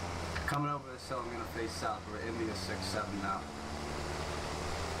 Coming over this hill, I'm gonna face south. We're India 6-7 now.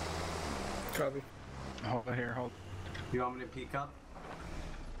 Copy. Hold it here, hold. You want me to peek up?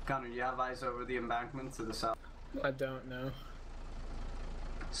 Connor, you have eyes over the embankment to the south? I don't know.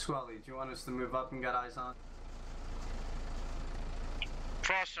 Swelly, do you want us to move up and get eyes on?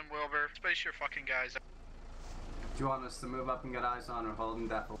 Frost and Wilbur, space your fucking guys out. Do you want us to move up and get eyes on or hold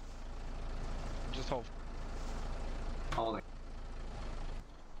indefinitely? Just hold. Holding.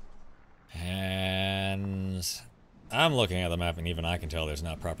 And I'm looking at the map, and even I can tell there's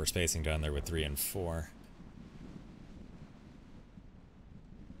not proper spacing down there with 3 and 4.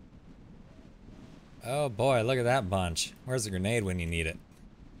 Oh boy, look at that bunch. Where's the grenade when you need it?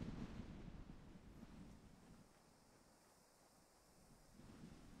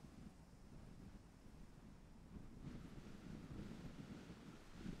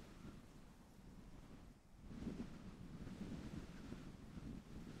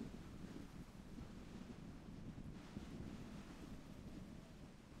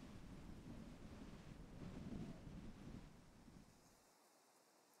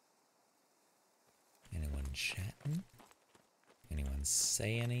 Chatting? Anyone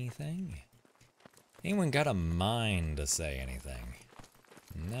say anything? Anyone got a mind to say anything?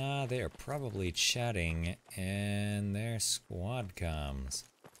 Nah, they are probably chatting in their squad comms.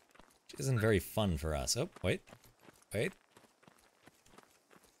 Which isn't very fun for us. Oh, wait. Wait.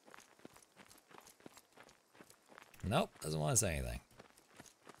 Nope, doesn't want to say anything.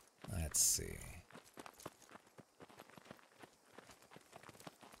 Let's see.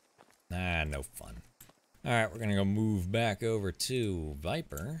 Nah, no fun. Alright, we're gonna go move back over to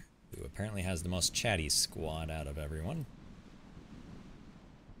Viper, who apparently has the most chatty squad out of everyone.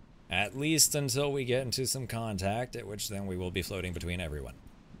 At least until we get into some contact, at which then we will be floating between everyone.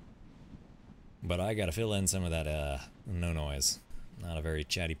 But I gotta fill in some of that, no noise. Not a very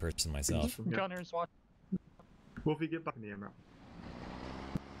chatty person myself. Gunners, watch. Wolfie, get back in the emerald.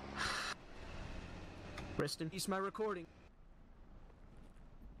 Rest in peace, my recording.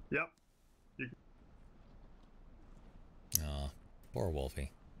 Yep. Aw, poor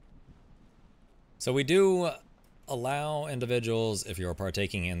Wolfie. So we do allow individuals, if you're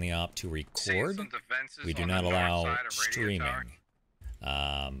partaking in the op, to record. We do not allow streaming.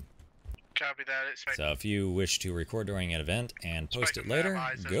 Copy that. So if you wish to record during an event and post it later,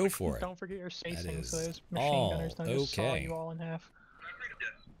 go for it. Don't forget your spacing, That is so those machine all gunners don't just saw okay. you all in half.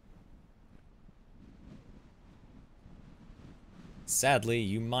 Sadly,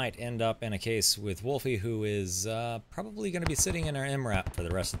 you might end up in a case with Wolfie, who is probably going to be sitting in our MRAP for the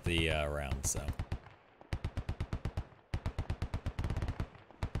rest of the round, so.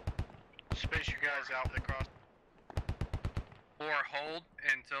 Space you guys out with the cross. Or hold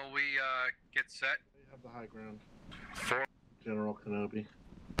until we get set. We have the high ground. For General Kenobi.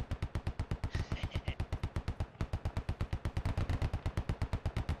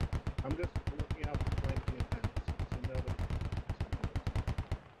 I'm just looking out for flanking attempts. So know that.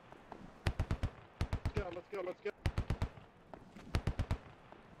 Let's go, let's go.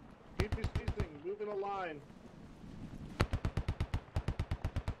 Keep your spacing, move in a line.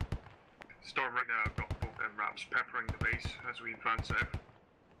 Storm right now, I've got both MRAPs peppering the base as we advance south.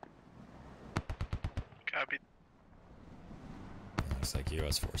 Copy. Looks like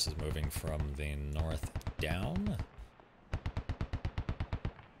U.S. forces moving from the north down.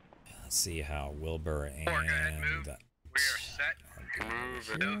 Let's see how Wilbur and... We are set.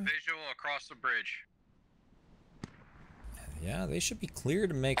 Move. No visual across the bridge. Yeah, they should be clear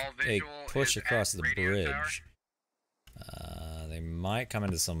to make a push across the bridge. They might come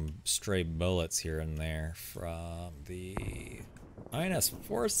into some stray bullets here and there from the INS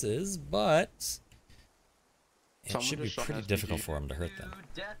forces, but it should be pretty difficult for them to hurt them.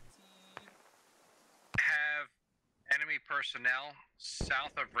 Have enemy personnel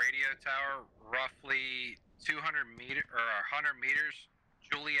south of radio tower, roughly 200 meter or 100 meters.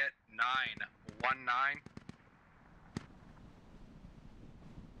 Juliet 919.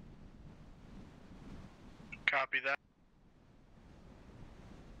 Copy that.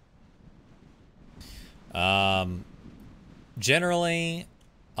 Generally,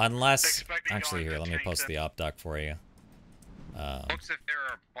 unless... Actually, here, let me post the op doc for you. Looks if there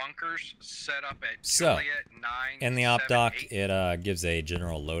are bunkers set up at So, Juliet 9. in the op doc, it gives a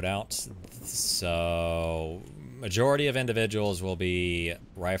general loadout. So, majority of individuals will be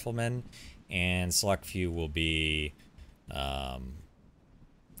riflemen, and select few will be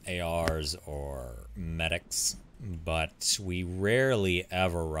ARs or medics, but we rarely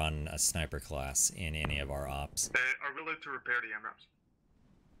ever run a sniper class in any of our ops. Are we allowed to repair the MRAPs?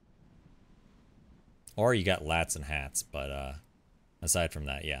 Or you got lats and hats, but aside from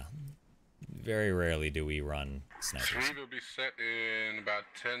that, yeah. Very rarely do we run snipers. 3 will be set in about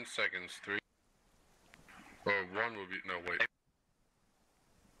 10 seconds. 3. Or 1 will be... No, wait.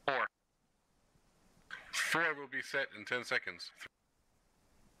 4. 4 will be set in 10 seconds.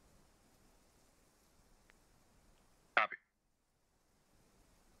 Copy.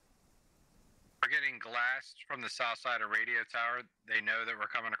 We're getting glassed from the south side of radio tower. They know that we're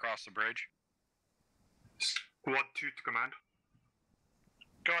coming across the bridge. Squad 2 to command.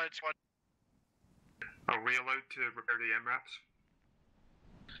 Go ahead, squad. Are we allowed to repair the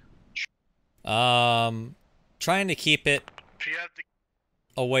MRAPs? Trying to keep it If you have the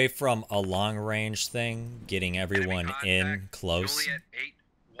away from a long range thing, getting everyone in close.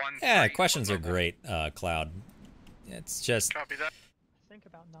 Yeah, questions are great, Cloud. It's just... Copy that.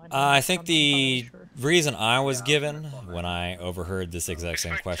 I think the reason I was given when I overheard this exact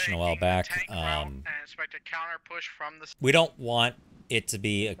same question a while back, we don't want it to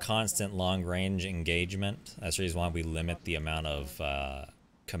be a constant long-range engagement. That's the reason why we limit the amount of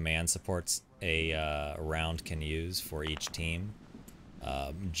command supports a round can use for each team.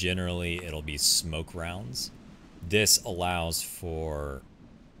 Generally, it'll be smoke rounds. This allows for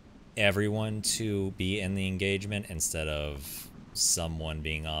everyone to be in the engagement instead of someone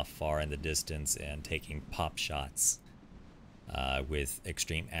being off far in the distance and taking pop shots with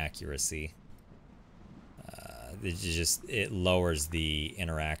extreme accuracy. It lowers the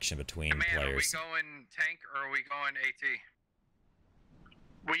interaction between players. Are we going tank or are we going AT?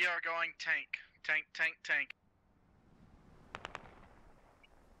 We are going tank. Tank.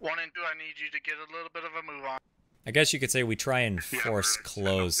 1 and 2, I need you to get a little bit of a move on. I guess you could say we try and force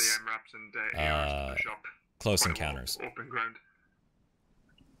close encounters. Open ground.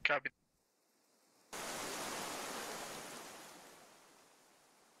 Copy.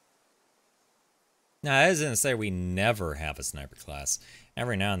 Now, that isn't to say we never have a sniper class.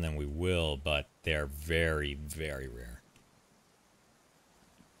 Every now and then we will, but they're very, very rare.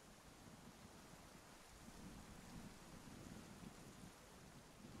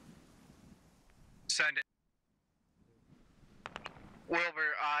 Send it.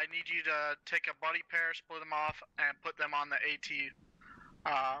 Wilbur, I need you to take a buddy pair, split them off, and put them on the AT.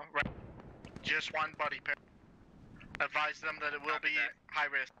 Just one buddy pair. Advise them that it will be high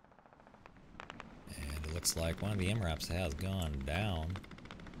risk. And it looks like one of the MRAPs has gone down.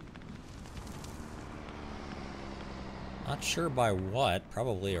 Not sure by what.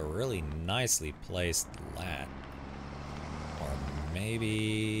 Probably a really nicely placed lat. Or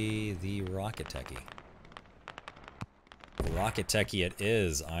maybe the Rocket Techie. Rocket Techie it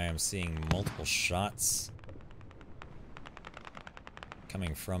is. I am seeing multiple shots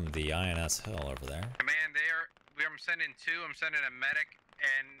coming from the INS hill over there. Command, I'm sending 2. I'm sending a medic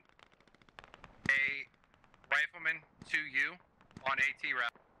and a rifleman to you on AT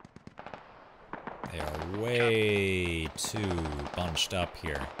route. They are way too bunched up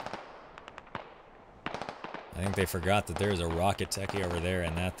here. I think they forgot that there's a Rocket Techie over there,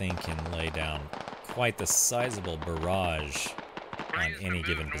 and that thing can lay down quite the sizable barrage on any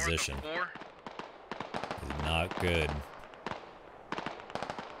given position. It's not good.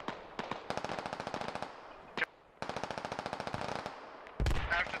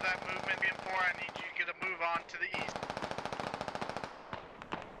 After that movement being 4, I need you to get a move on to the east.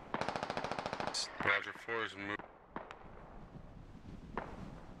 Roger, 4 is moved.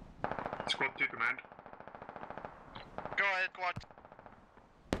 Squad 2 command. Go ahead, squad.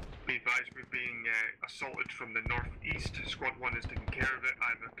 Be advised we're being assaulted from the northeast. Squad 1 is taking care of it.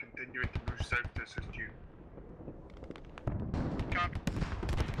 I'm continuing to move south to assist you. Copy.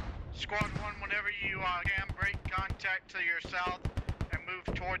 Squad 1, whenever you can, break contact to your south and move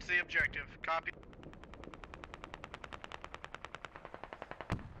towards the objective. Copy.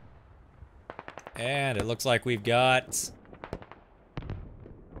 And it looks like we've got...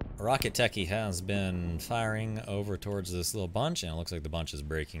 Rocket Techie has been firing over towards this little bunch, and it looks like the bunch is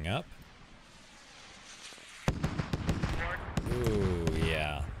breaking up. Ooh,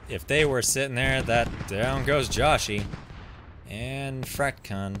 yeah. If they were sitting there, that down goes Joshy. And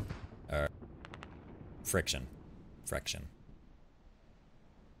Frecon. Or... Friction.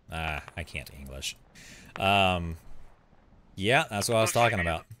 Ah, I can't English. Yeah, that's what I was talking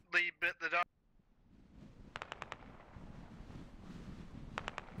about.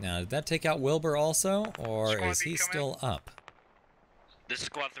 Now, did that take out Wilbur also, or is he still up? This is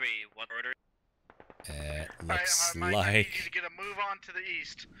Squad 3, what order? It looks I need like you to get a move on to the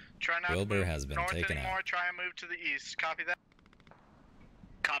east. Try not Wilbur to move has been north taken anymore. out. Try and move to the east. Copy that.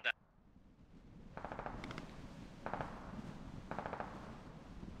 Copy that.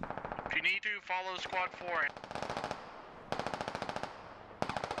 If you need to, follow squad 4 in.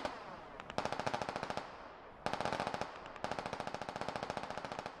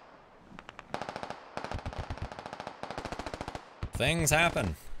 things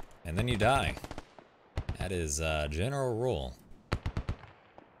happen, and then you die. That is a general rule.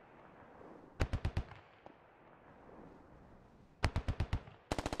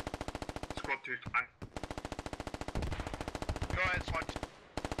 Squad 2, fine. Go ahead, squad 2.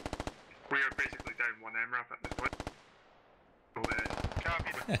 We are basically down one MRAP at this point. So,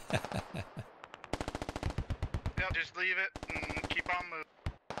 Copy. Yep, just leave it and keep on moving.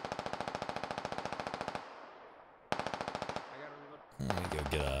 Let me go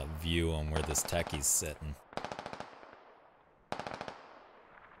get a view on where this techie's sitting.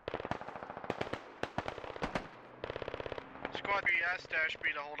 Squad 3, ask Dash B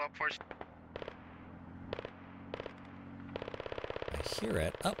to hold up for us. I hear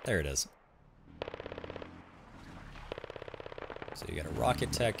it. Oh, there it is. So you got a rocket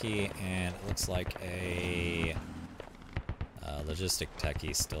techie, and it looks like a logistic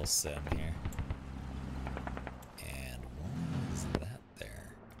techie still sitting here. And what is that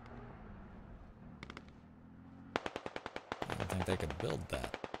there? I don't think they could build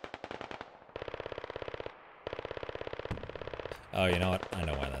that. Oh, you know what? I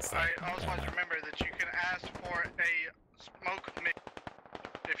know why that's there. Alright, also want to remember that you can ask for a smoke mission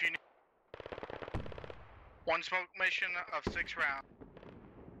if you need. One smoke mission of 6 rounds.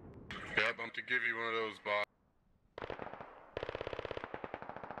 Yep, I'm to give you one of those, boss.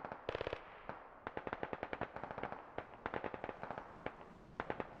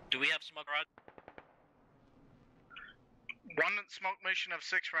 Do we have smoke rod? One smoke mission of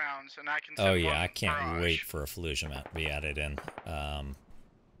 6 rounds, and I can Oh send yeah, one I can't barrage. wait for a Fallujah map to be added in.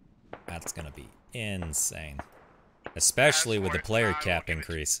 That's gonna be insane. Especially with the player cap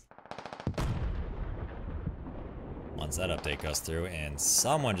increase. Once that update goes through, and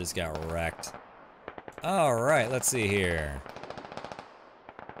someone just got wrecked. Alright, let's see here.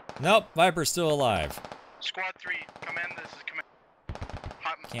 Nope, Viper's still alive. Squad 3, come in, this is command.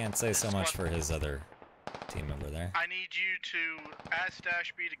 Can't say so much for his other team member there. I need you to ask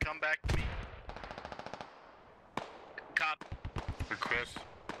Dash B to come back to me. Cop. Request.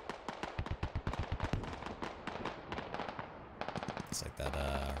 Looks like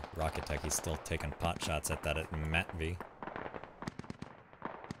that rocket techie's still taking pot shots at that at Matt V.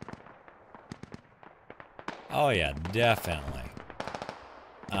 Oh yeah, definitely.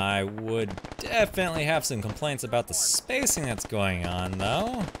 I would definitely have some complaints about the spacing that's going on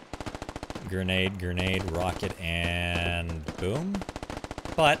though. Grenade, grenade, rocket, and boom.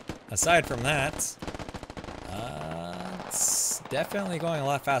 But aside from that, it's definitely going a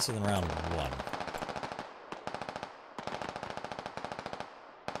lot faster than round 1.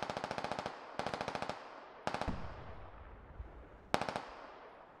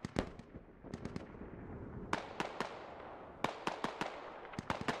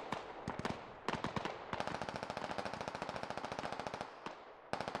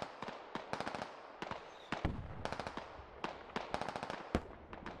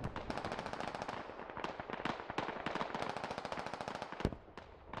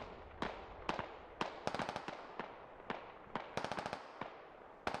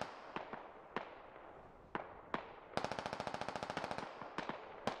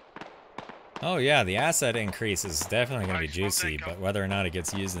 Oh yeah, the asset increase is definitely going to be juicy, but whether or not it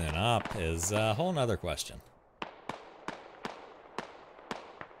gets used in an op is a whole nother question.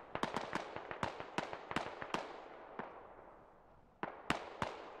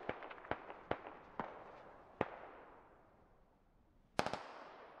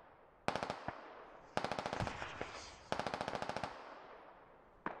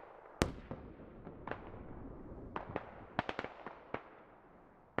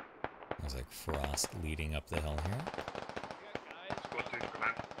 There's like frost leading up the hill here. Squad 2,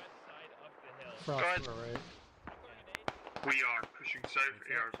 command. Frost to our right. We are pushing south,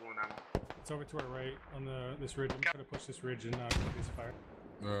 AR's low now. It's over to our right on this ridge. I'm trying to push this ridge and not this fire.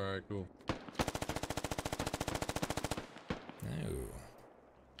 Alright, cool. No.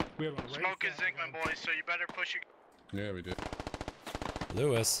 We have a right Smoke is Zigman, boys, so you better push your... Yeah, we did.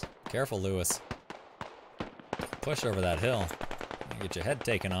 Lewis, careful Lewis. Push over that hill. You get your head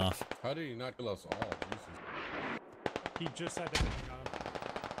taken off. How did he not kill us all? He just had that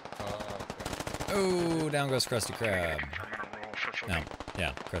Oh, down goes Krusty Krab. No,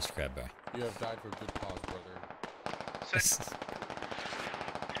 yeah, Krusty Krab boy. You have died for a good cause, brother.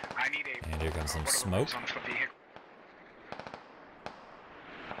 I need a. And here comes some what are the smoke. rules on the vehicle?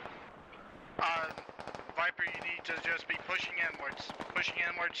 Viper, you need to just be pushing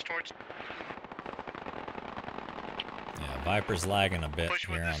inwards towards. Yeah, Viper's lagging a bit Push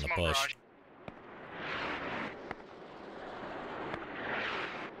with here the on the smoke push. barrage.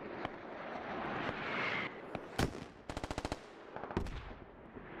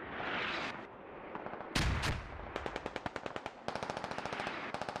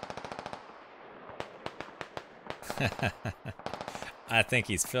 I think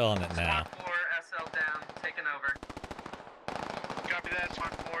he's feeling it now. Squad 4 SL down, taking over. Copy that, Squad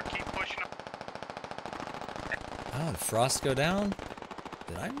 4, keep pushing up. Oh, did Frost go down?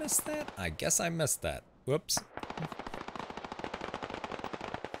 Did I miss that? I guess I missed that. Whoops.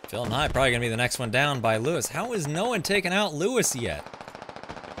 Feeling high, probably gonna be the next one down by Lewis. How is no one taking out Lewis yet?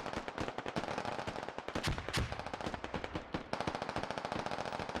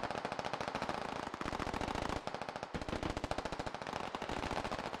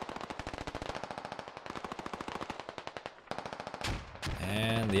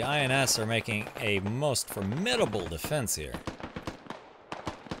 And the INS are making a most formidable defense here.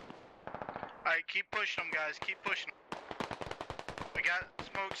 Alright, keep pushing them, guys. Keep pushing them. We got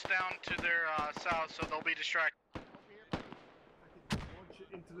smokes down to their south, so they'll be distracted. Launch it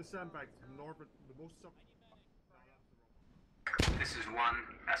into the sandbags. Northern, the most up. This is 1.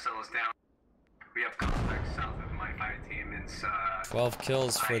 SL is down. We have contact south of my fire team. It's 12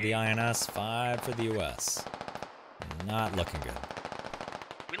 kills for the INS, 5 for the US. Not looking good.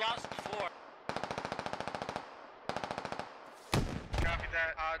 We lost 4. Copy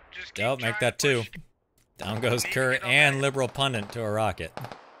that. Just keep Don't make trying that to 2. push. Down goes Kurt and Liberal Pundit to a rocket.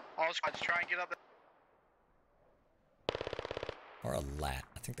 All squads, try and get up there. Or a lat.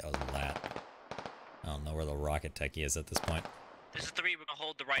 I think that was a lat. I don't know where the rocket techie is at this point. This is 3, we're gonna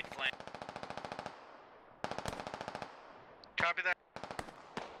hold the right flank. Copy that.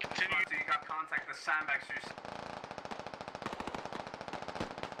 Continue. So you got contact the sandbags.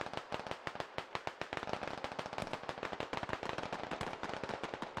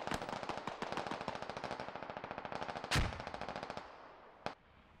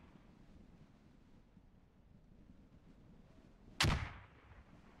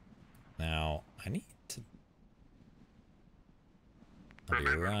 Now, I need to... I'll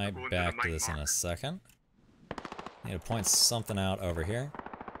be right back to this in a second. Need to point something out over here.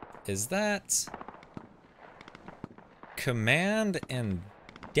 Is that... Command and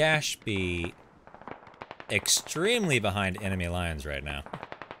Dash B extremely behind enemy lines right now?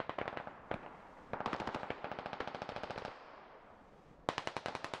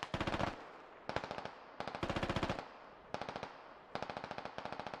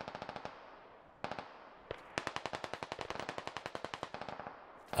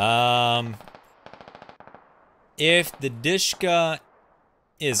 If the Dishka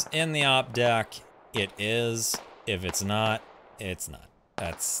is in the op deck, it is. If it's not, it's not.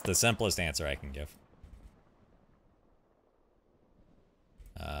 That's the simplest answer I can give.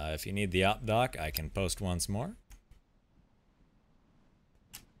 If you need the op doc, I can post once more.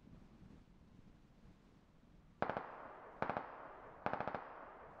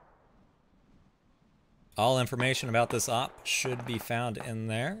 All information about this op should be found in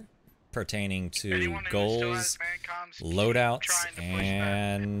there, pertaining to goals, loadouts,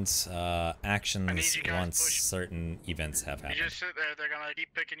 and actions once certain events have happened. You just sit there, they're gonna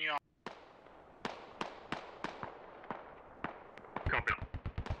keep picking you up. Copy.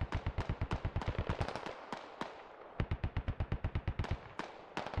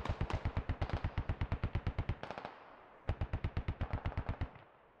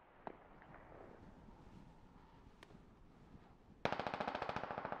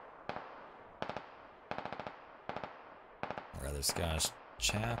 Rather Scottish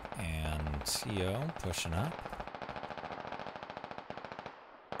Chap and Teo pushing up.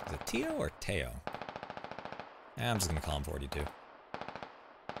 Is it Teo or Teo? I'm just gonna call him 42.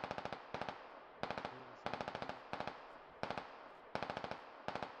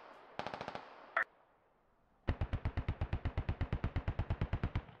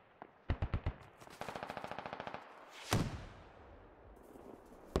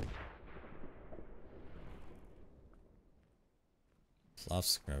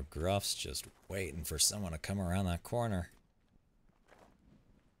 Gruff's just waiting for someone to come around that corner.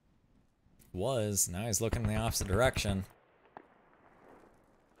 Now he's looking in the opposite direction.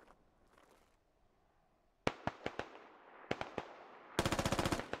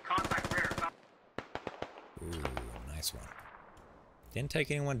 Ooh, nice one. Didn't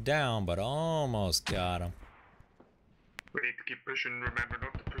take anyone down, but almost got him. We need to keep pushing. Remember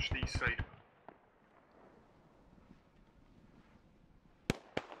not to push the east side.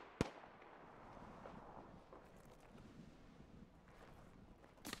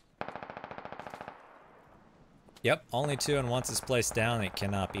 Yep, only 2, and once it's placed down, it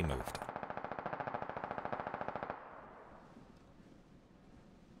cannot be moved.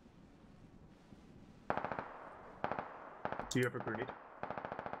 Do you have a grenade?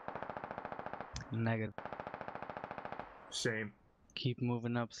 Negative. Same. Keep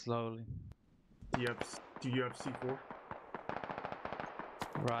moving up slowly. Do you have C4?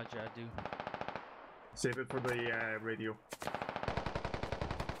 Roger, I do. Save it for the radio.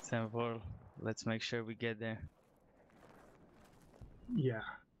 7-4. Let's make sure we get there. Yeah,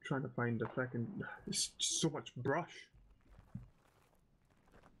 trying to find a fucking. There's so much brush.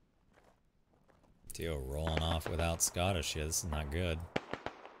 Theo rolling off without Scottish here. This is not good.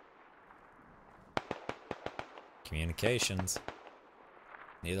 Communications.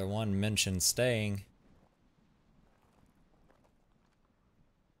 Neither one mentioned staying.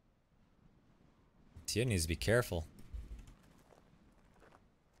 Theo needs to be careful.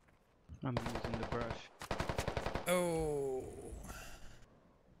 I'm using the brush. Oh.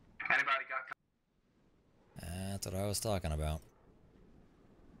 Anybody got? That's what I was talking about.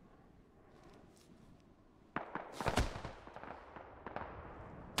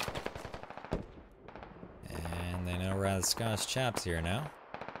 And they know we're the Scottish chaps here now.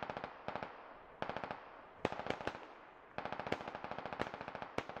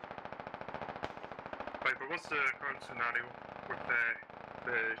 Right, but what's the current scenario with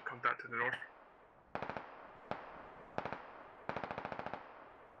the contact to the north?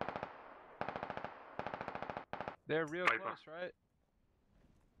 They're real Viper. close, right?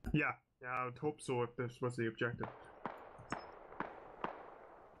 Yeah, I would hope so if this was the objective.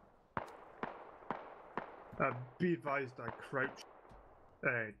 Be advised, I crouched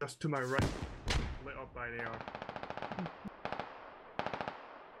just to my right, lit up by an AR.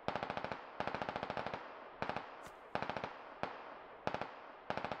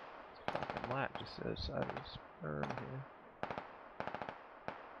 Fucking lap just the other side of this berm here.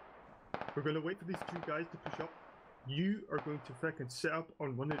 We're gonna wait for these 2 guys to push up. You are going to frickin' sit up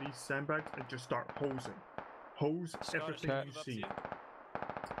on one of these sandbags and just start hosing. Hose everything you see.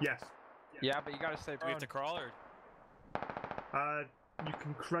 Yes. Yeah, but you gotta stay prone. We have to crawl or? You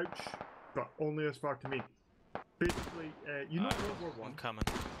can crouch, but only as far to me. Basically, you know World War I. I'm coming.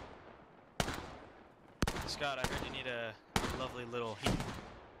 Scott, I heard you need a lovely little heat.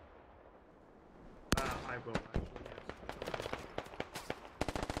 I will actually, yes.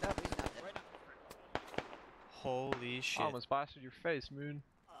 Holy shit. I almost blasted your face, Moon.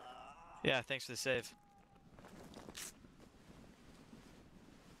 Yeah, thanks for the save.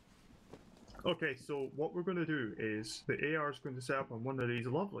 Okay, so what we're going to do is the AR is going to set up on one of these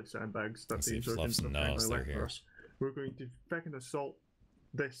lovely sandbags that the insurgents have kindly left for us. We're going to fucking assault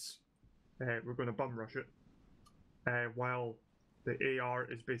this. We're going to bum rush it while the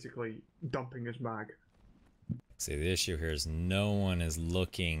AR is basically dumping his mag. See, the issue here is no one is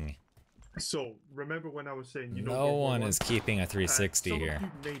looking. So remember when I was saying you no one is keeping a 360 here. Some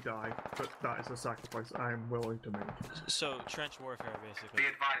of you may die, but that is a sacrifice I am willing to make. So trench warfare, basically. Be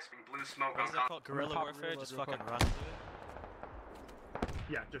advised, blue smoke What is that called? Guerrilla warfare? Just fucking run into it?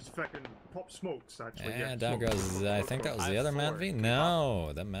 Yeah, just fucking pop smokes, actually. And down goes, I think that was the other Matt V?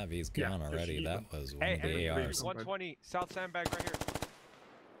 No, that Matt V's gone already. That was one of the ARs. 120, south sandbag right here.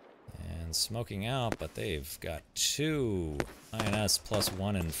 And smoking out, but they've got 2 INS plus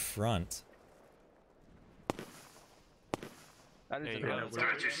 1 in front. That is there are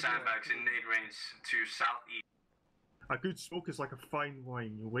 2 sandbags in nade range to southeast. A good smoke is like a fine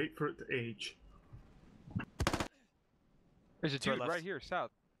wine. You wait for it to age. There's a dude right here,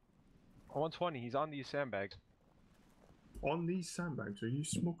 south. On 120, he's on these sandbags. On these sandbags? Are you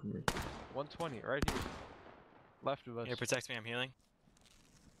smoking me? 120, right here. Left of us. Here, protect me, I'm healing.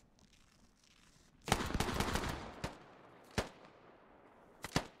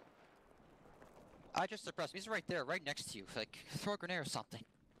 I just suppressed him. He's right there, right next to you. Like, throw a grenade or something.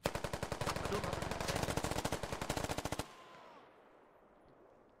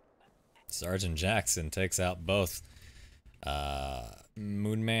 Sergeant Jackson takes out both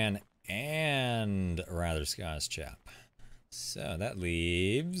Moonman and a rather Scottish chap. So that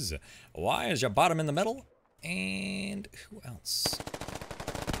leaves Y as your bottom in the middle. And who else?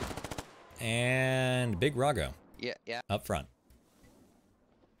 And Big Rago. Yeah. Up front.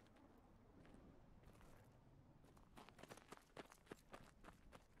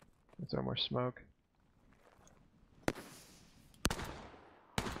 Is there more smoke?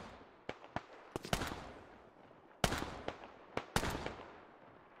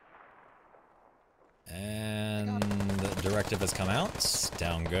 directive has come out.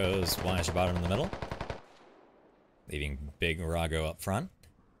 Down goes Wyatt Bottom in the middle, leaving Big Rago up front.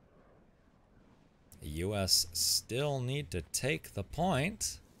 The U.S. still need to take the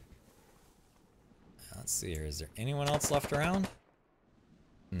point. Let's see here. Is there anyone else left around?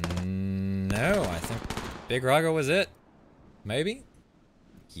 No, I think Big Rago was it. Maybe?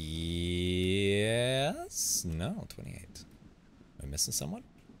 Yes? No, 28. Am I missing someone?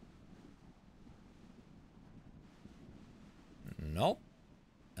 Nope.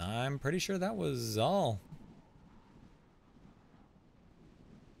 I'm pretty sure that was all.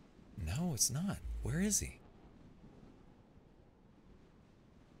 No, it's not. Where is he?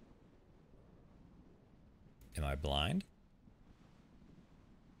 Am I blind?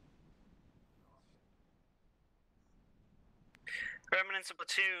 Remnants of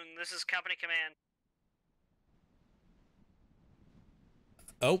platoon, this is company command.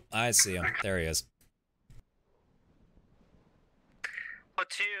 Oh, I see him. There he is.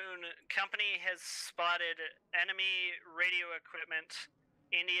 Platoon, company has spotted enemy radio equipment,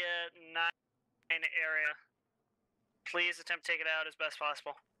 India 9 area. Please attempt to take it out as best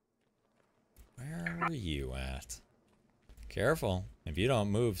possible. Where are you at? Careful. If you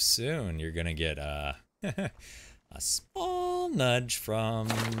don't move soon, you're gonna get a small nudge from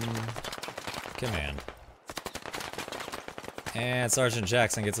command. And Sergeant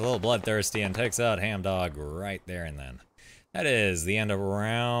Jackson gets a little bloodthirsty and takes out Ham Dog right there and then. That is the end of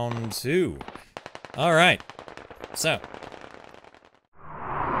round 2. Alright. So,